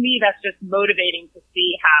 To me, that's just motivating to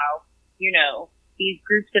see how, these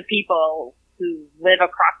groups of people who live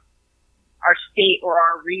across our state or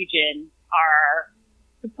our region are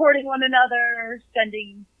supporting one another,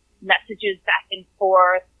 sending messages back and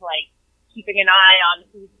forth, like keeping an eye on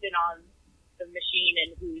who's been on the machine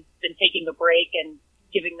and who's been taking a break and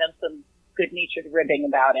giving them some good-natured ribbing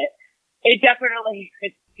about it. It definitely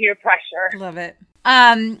is peer pressure. Love it.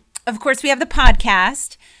 Of course, we have the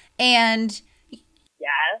podcast, and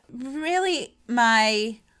really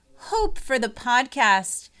my hope for the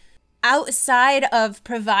podcast, outside of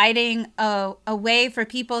providing a way for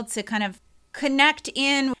people to kind of connect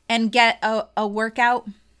in and get a workout,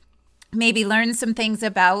 maybe learn some things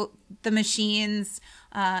about the machines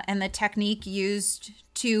and the technique used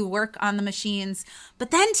to work on the machines,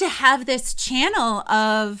 but then to have this channel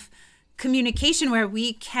of communication where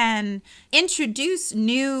we can introduce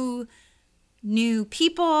new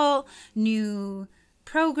people, new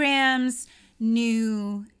programs,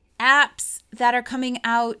 new apps that are coming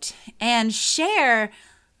out, and share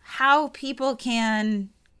how people can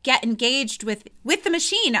get engaged with the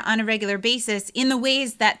machine on a regular basis in the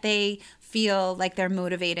ways that they feel like they're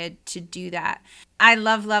motivated to do that. I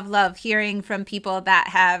love hearing from people that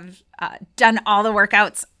have done all the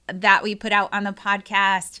workouts that we put out on the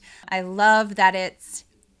podcast. I love that it's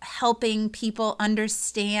helping people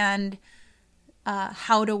understand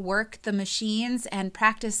how to work the machines and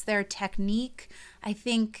practice their technique. I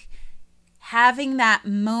think having that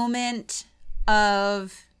moment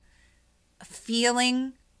of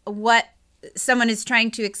feeling what someone is trying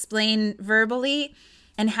to explain verbally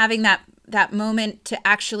and having that moment to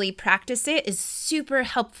actually practice it is super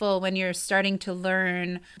helpful when you're starting to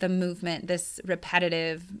learn the movement, this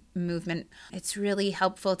repetitive movement. It's really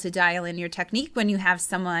helpful to dial in your technique when you have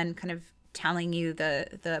someone kind of telling you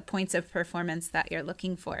the points of performance that you're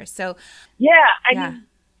looking for. So I mean,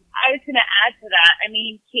 I was going to add to that. I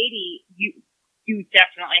mean, Katie, you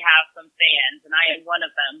definitely have some fans, and I am one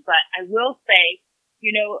of them. But I will say,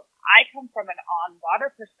 I come from an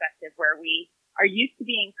on-water perspective where we are used to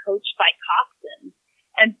being coached by coxswains.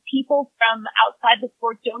 And people from outside the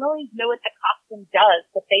sport don't always know what the coxswain does,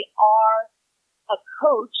 but they are a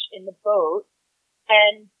coach in the boat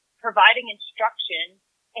and providing instruction.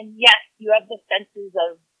 And yes, you have the senses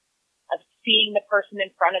of seeing the person in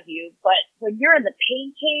front of you. But when you're in the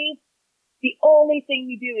pain cave, the only thing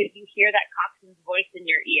you do is you hear that coxswain's voice in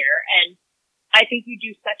your ear. And I think you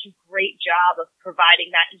do such a great job of providing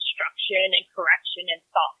that instruction and correction and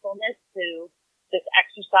thoughtfulness to this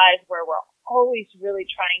exercise where we're always really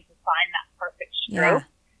trying to find that perfect stroke.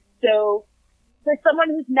 Yeah. So for someone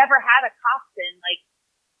who's never had a coxswain, like,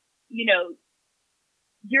 you know,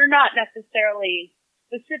 you're not necessarily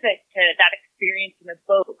specific to that experience in a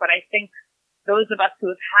boat, but I think those of us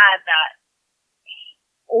who have had that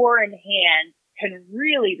oar in hand can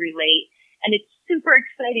really relate. And it's super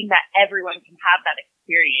exciting that everyone can have that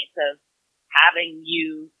experience of having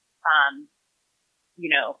you,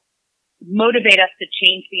 motivate us to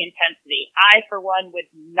change the intensity. I, for one, would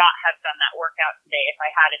not have done that workout today if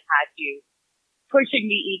I hadn't had you pushing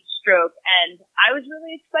me each stroke. And I was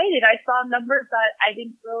really excited. I saw numbers that I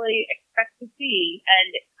didn't really expect to see. And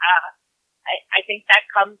I think that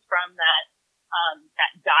comes from that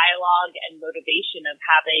dialogue and motivation of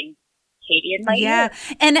having Katie in my ear.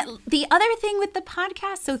 And the other thing with the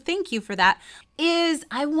podcast, so thank you for that, is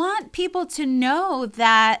I want people to know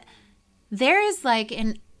that there is like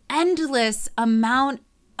an endless amount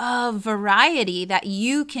of variety that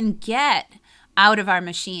you can get out of our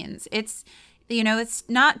machines. It's, it's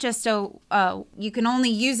not just you can only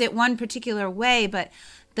use it one particular way, but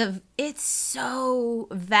it's so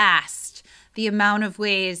vast, the amount of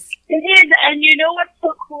ways. It is. And you know what's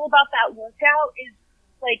so cool about that workout is,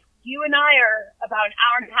 like, you and I are about an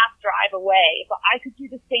hour and a half drive away, but I could do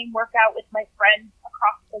the same workout with my friends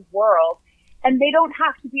across the world, and they don't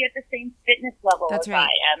have to be at the same fitness level as I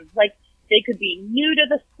am. Like, they could be new to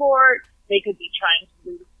the sport, they could be trying to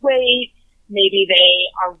lose weight, maybe they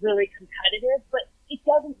are really competitive, but it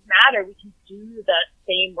doesn't matter. We can do the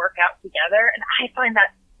same workout together, and I find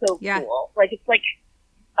that so cool. Like, it's like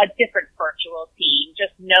a different virtual team,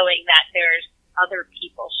 just knowing that there's other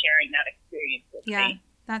people sharing that experience with me.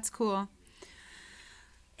 That's cool.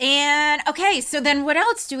 And okay, so then what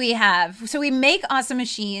else do we have? So we make awesome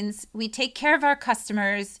machines. We take care of our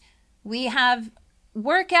customers. We have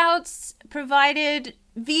workouts provided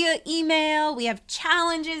via email. We have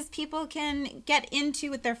challenges people can get into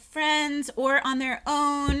with their friends or on their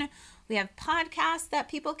own. We have podcasts that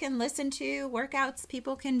people can listen to, workouts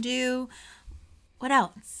people can do. What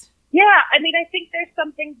else? Yeah, I mean, I think there's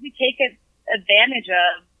some things we take advantage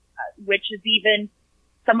of, which is even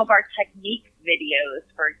some of our technique videos,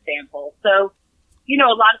 for example. So,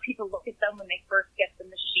 a lot of people look at them when they first get the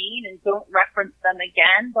machine and don't reference them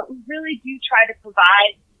again, but we really do try to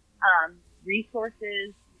provide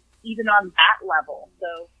resources even on that level.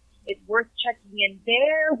 So it's worth checking in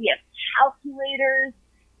there. We have calculators,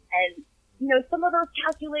 and, some of those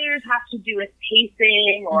calculators have to do with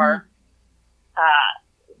pacing or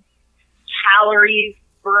calories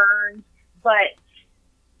burned, but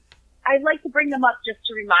I'd like to bring them up just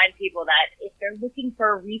to remind people that if they're looking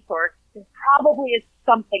for a resource, there probably is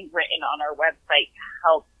something written on our website to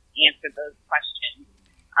help answer those questions.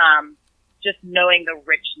 Just knowing the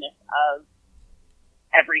richness of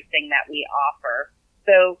everything that we offer.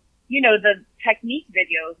 So, the technique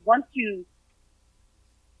videos, once you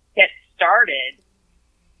get started,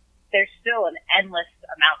 there's still an endless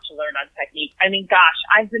amount to learn on technique. I mean, gosh,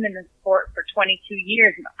 I've been in the sport for 22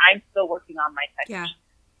 years and I'm still working on my technique.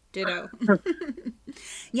 Yeah, ditto.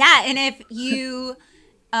 Yeah, and if you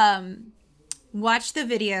watch the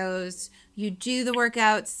videos, you do the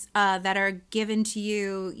workouts that are given to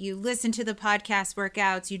you, you listen to the podcast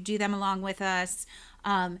workouts, you do them along with us,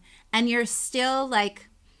 and you're still like,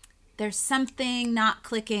 there's something not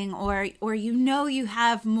clicking, or you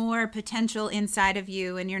have more potential inside of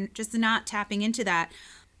you and you're just not tapping into that.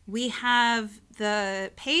 We have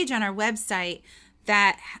the page on our website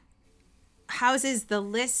that houses the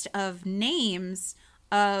list of names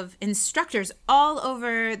of instructors all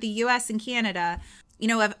over the US and Canada,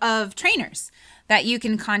 of trainers that you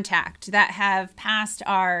can contact that have passed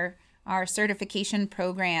our certification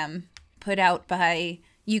program put out by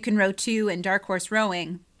You Can Row 2 and Dark Horse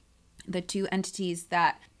Rowing, the two entities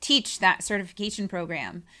that teach that certification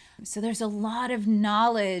program. So there's a lot of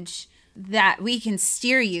knowledge that we can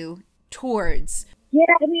steer you towards. Yeah,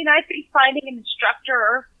 I mean, I think finding an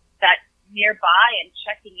instructor that's nearby and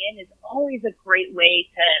checking in is always a great way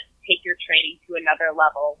to take your training to another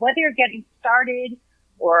level. Whether you're getting started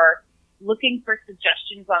or looking for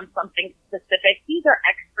suggestions on something specific, these are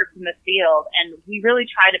experts in the field, and we really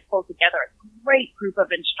try to pull together a great group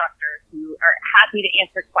of instructors who are happy to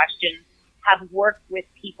answer questions, have worked with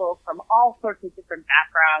people from all sorts of different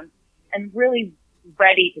backgrounds, and really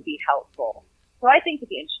ready to be helpful. So I think that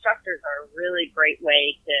the instructors are a really great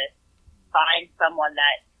way to find someone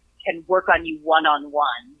that can work on you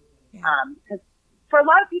one-on-one. Because for a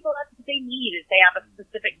lot of people, that's what they need, is they have a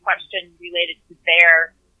specific question related to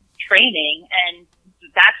their training, and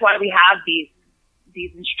that's why we have these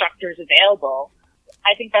instructors available.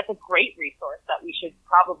 I think that's a great resource that we should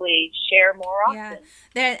probably share more often.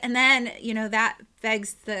 Yeah. And then, that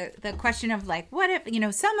begs the question of like, what if,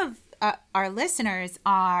 some of our listeners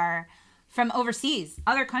are from overseas,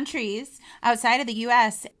 other countries outside of the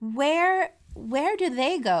U.S. Where do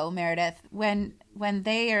they go, Meredith, when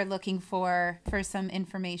they are looking for some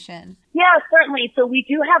information? Yeah, certainly. So we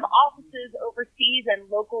do have offices overseas and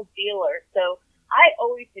local dealers. So I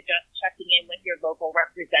always suggest checking in with your local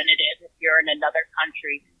representative if you're in another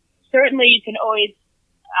country. Certainly, you can always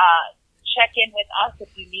check in with us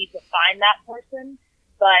if you need to find that person.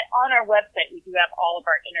 But on our website, we do have all of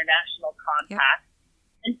our international contacts. Yep.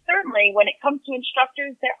 And certainly, when it comes to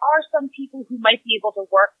instructors, there are some people who might be able to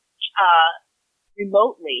work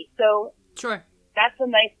remotely. So sure, that's a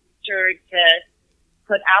nice feature to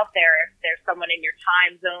put out there if there's someone in your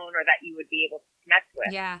time zone or that you would be able to connect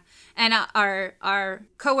with. Yeah. And our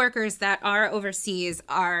coworkers that are overseas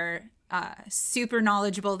are super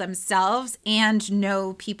knowledgeable themselves and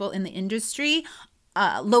know people in the industry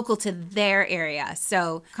local to their area.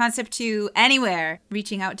 So Concept 2 anywhere,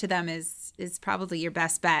 reaching out to them is probably your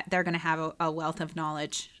best bet. They're going to have a wealth of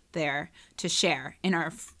knowledge there to share and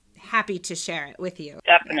are happy to share it with you.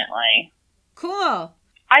 Definitely. Cool.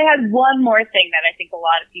 I had one more thing that I think a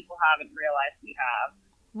lot of people haven't realized we have.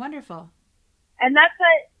 Wonderful. And that's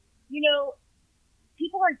that,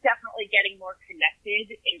 people are definitely getting more connected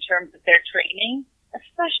in terms of their training,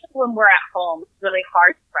 especially when we're at home. It's really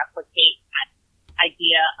hard to replicate that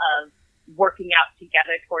idea of working out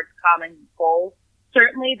together towards common goals.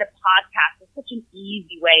 Certainly the podcast is such an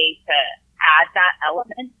easy way to add that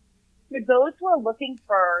element. For those who are looking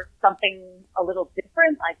for something a little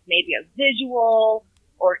different, like maybe a visual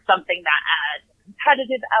or something that adds a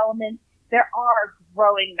competitive element, there are a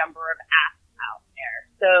growing number of apps out there.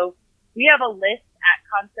 So we have a list at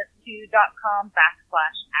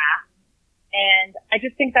concept2.com/app. And I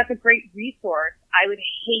just think that's a great resource. I would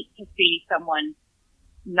hate to see someone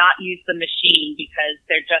not use the machine because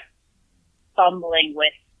they're just fumbling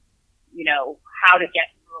with, how to get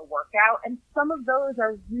through a workout. And some of those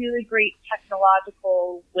are really great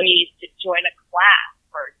technological ways to join a class,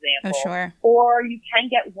 for example. Oh, sure. Or you can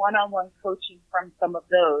get one-on-one coaching from some of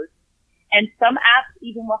those. And some apps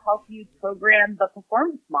even will help you program the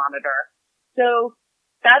performance monitor. So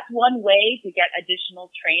that's one way to get additional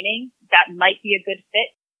training that might be a good fit.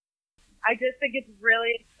 I just think it's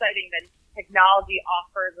really exciting that technology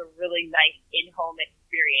offers a really nice in-home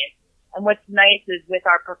experience. And what's nice is with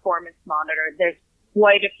our performance monitor, there's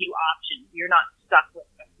quite a few options. You're not stuck with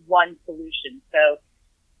one solution. So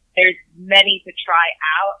there's many to try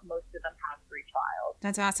out. Most of them have free trials.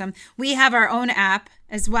 That's awesome. We have our own app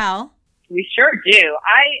as well. We sure do.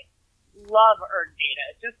 I love RowErg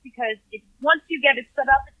data just because once you get it set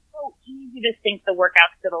up, it's so easy to sync the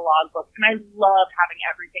workouts to the logbook. And I love having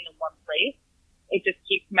everything in one place. It just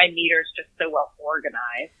keeps my meters just so well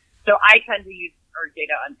organized. So I tend to use RowErg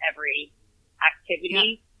data on every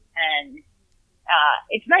activity. Yeah. And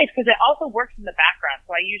it's nice because it also works in the background.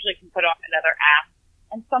 So I usually can put on another app.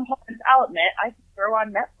 And sometimes, I'll admit, I just throw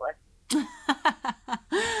on Netflix.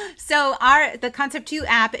 So the Concept 2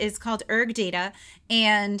 app is called RowErg Data,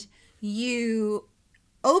 and you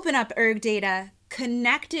open up RowErg Data,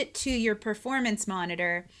 connect it to your performance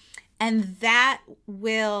monitor, and that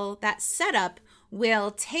setup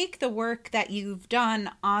will take the work that you've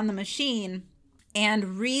done on the machine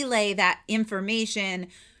and relay that information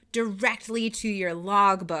directly to your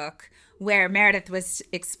logbook, where Meredith was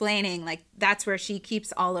explaining, like, that's where she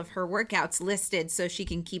keeps all of her workouts listed so she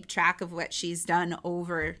can keep track of what she's done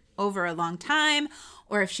over a long time,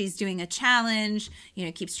 or if she's doing a challenge,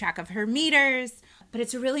 keeps track of her meters. But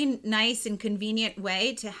it's a really nice and convenient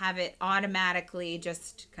way to have it automatically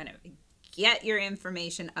just kind of get your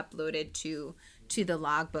information uploaded to the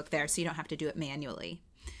logbook there, so you don't have to do it manually.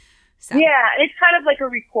 So. Yeah, it's kind of like a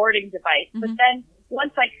recording device. Mm-hmm. But then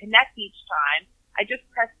once I connect each time, I just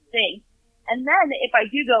press sync. And then if I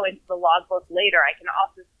do go into the logbook later, I can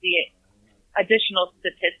also see additional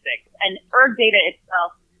statistics. And RowErg data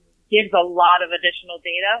itself gives a lot of additional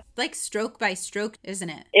data. Like stroke by stroke, isn't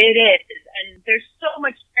it? It is. And there's so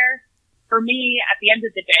much there. For me, at the end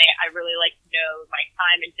of the day, I really like to know my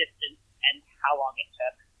time and distance and how long it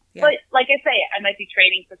took. Yeah. But like I say, I might be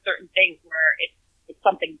training for certain things where it's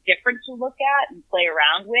something different to look at and play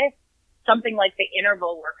around with. Something like the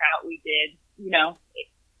interval workout we did,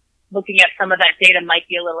 looking at some of that data might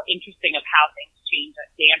be a little interesting of how things change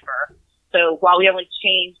at damper. So while we only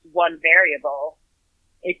changed one variable,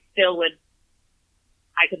 it still would,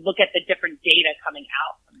 I could look at the different data coming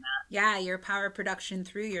out from that. Yeah, your power production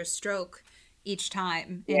through your stroke each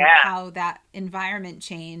time, and how that environment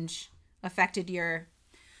change affected your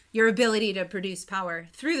ability to produce power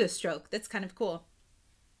through the stroke. That's kind of cool.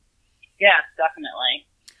 Yeah, definitely.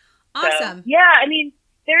 Awesome. So, I mean,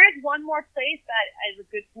 there is one more place that is a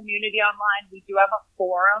good community online. We do have a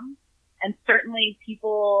forum, and certainly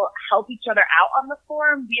people help each other out on the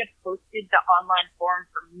forum. We have posted the online forum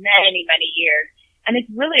for many, many years, and it's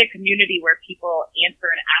really a community where people answer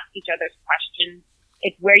and ask each other's questions.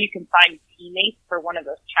 It's where you can find teammates for one of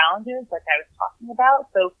those challenges like I was talking about.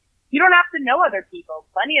 So you don't have to know other people.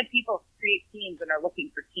 Plenty of people create teams and are looking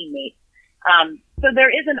for teammates. So there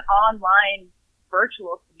is an online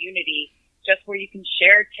virtual community just where you can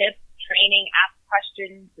share tips, training, ask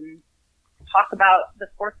questions, and talk about the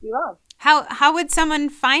sports we love. How would someone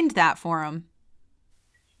find that forum?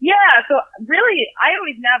 Yeah, so really, I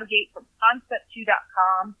always navigate from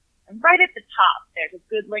concept2.com, and right at the top, there's a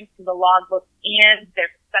good link to the logbook, and there's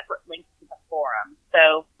a separate link to the forum.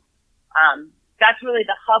 So that's really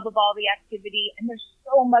the hub of all the activity, and there's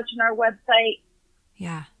so much on our website.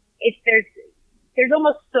 Yeah. There's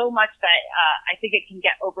almost so much that I think it can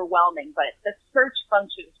get overwhelming, but the search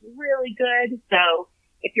function is really good. So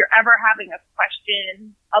if you're ever having a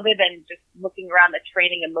question, other than just looking around the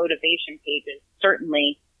training and motivation pages,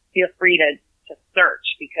 certainly feel free to search,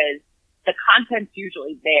 because the content's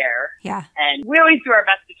usually there. Yeah. And we always do our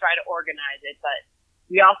best to try to organize it, but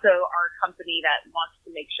we also are a company that wants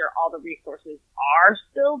to make sure all the resources are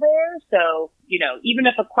still there. So, even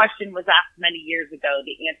if a question was asked many years ago,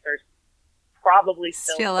 the answer's probably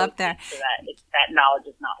still up there, so that that knowledge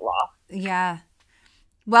is not lost. Yeah.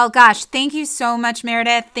 Well, gosh, thank you so much,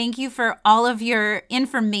 Meredith. Thank you for all of your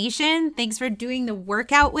information. Thanks for doing the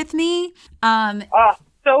workout with me.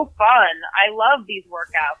 So fun. I love these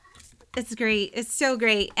workouts. It's great. It's so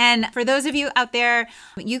great. And for those of you out there,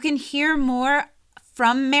 you can hear more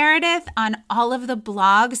from Meredith on all of the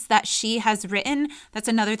blogs that she has written. That's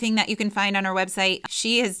another thing that you can find on our website.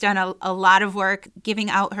 She has done a lot of work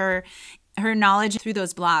giving out her knowledge through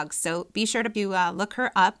those blogs. So be sure to look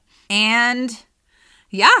her up. And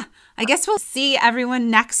I guess we'll see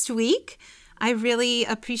everyone next week. I really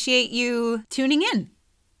appreciate you tuning in.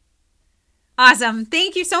 Awesome.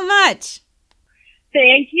 Thank you so much.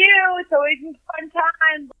 Thank you. It's always a fun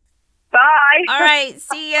time. Bye. All right.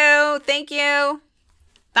 See you. Thank you.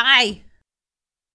 Bye.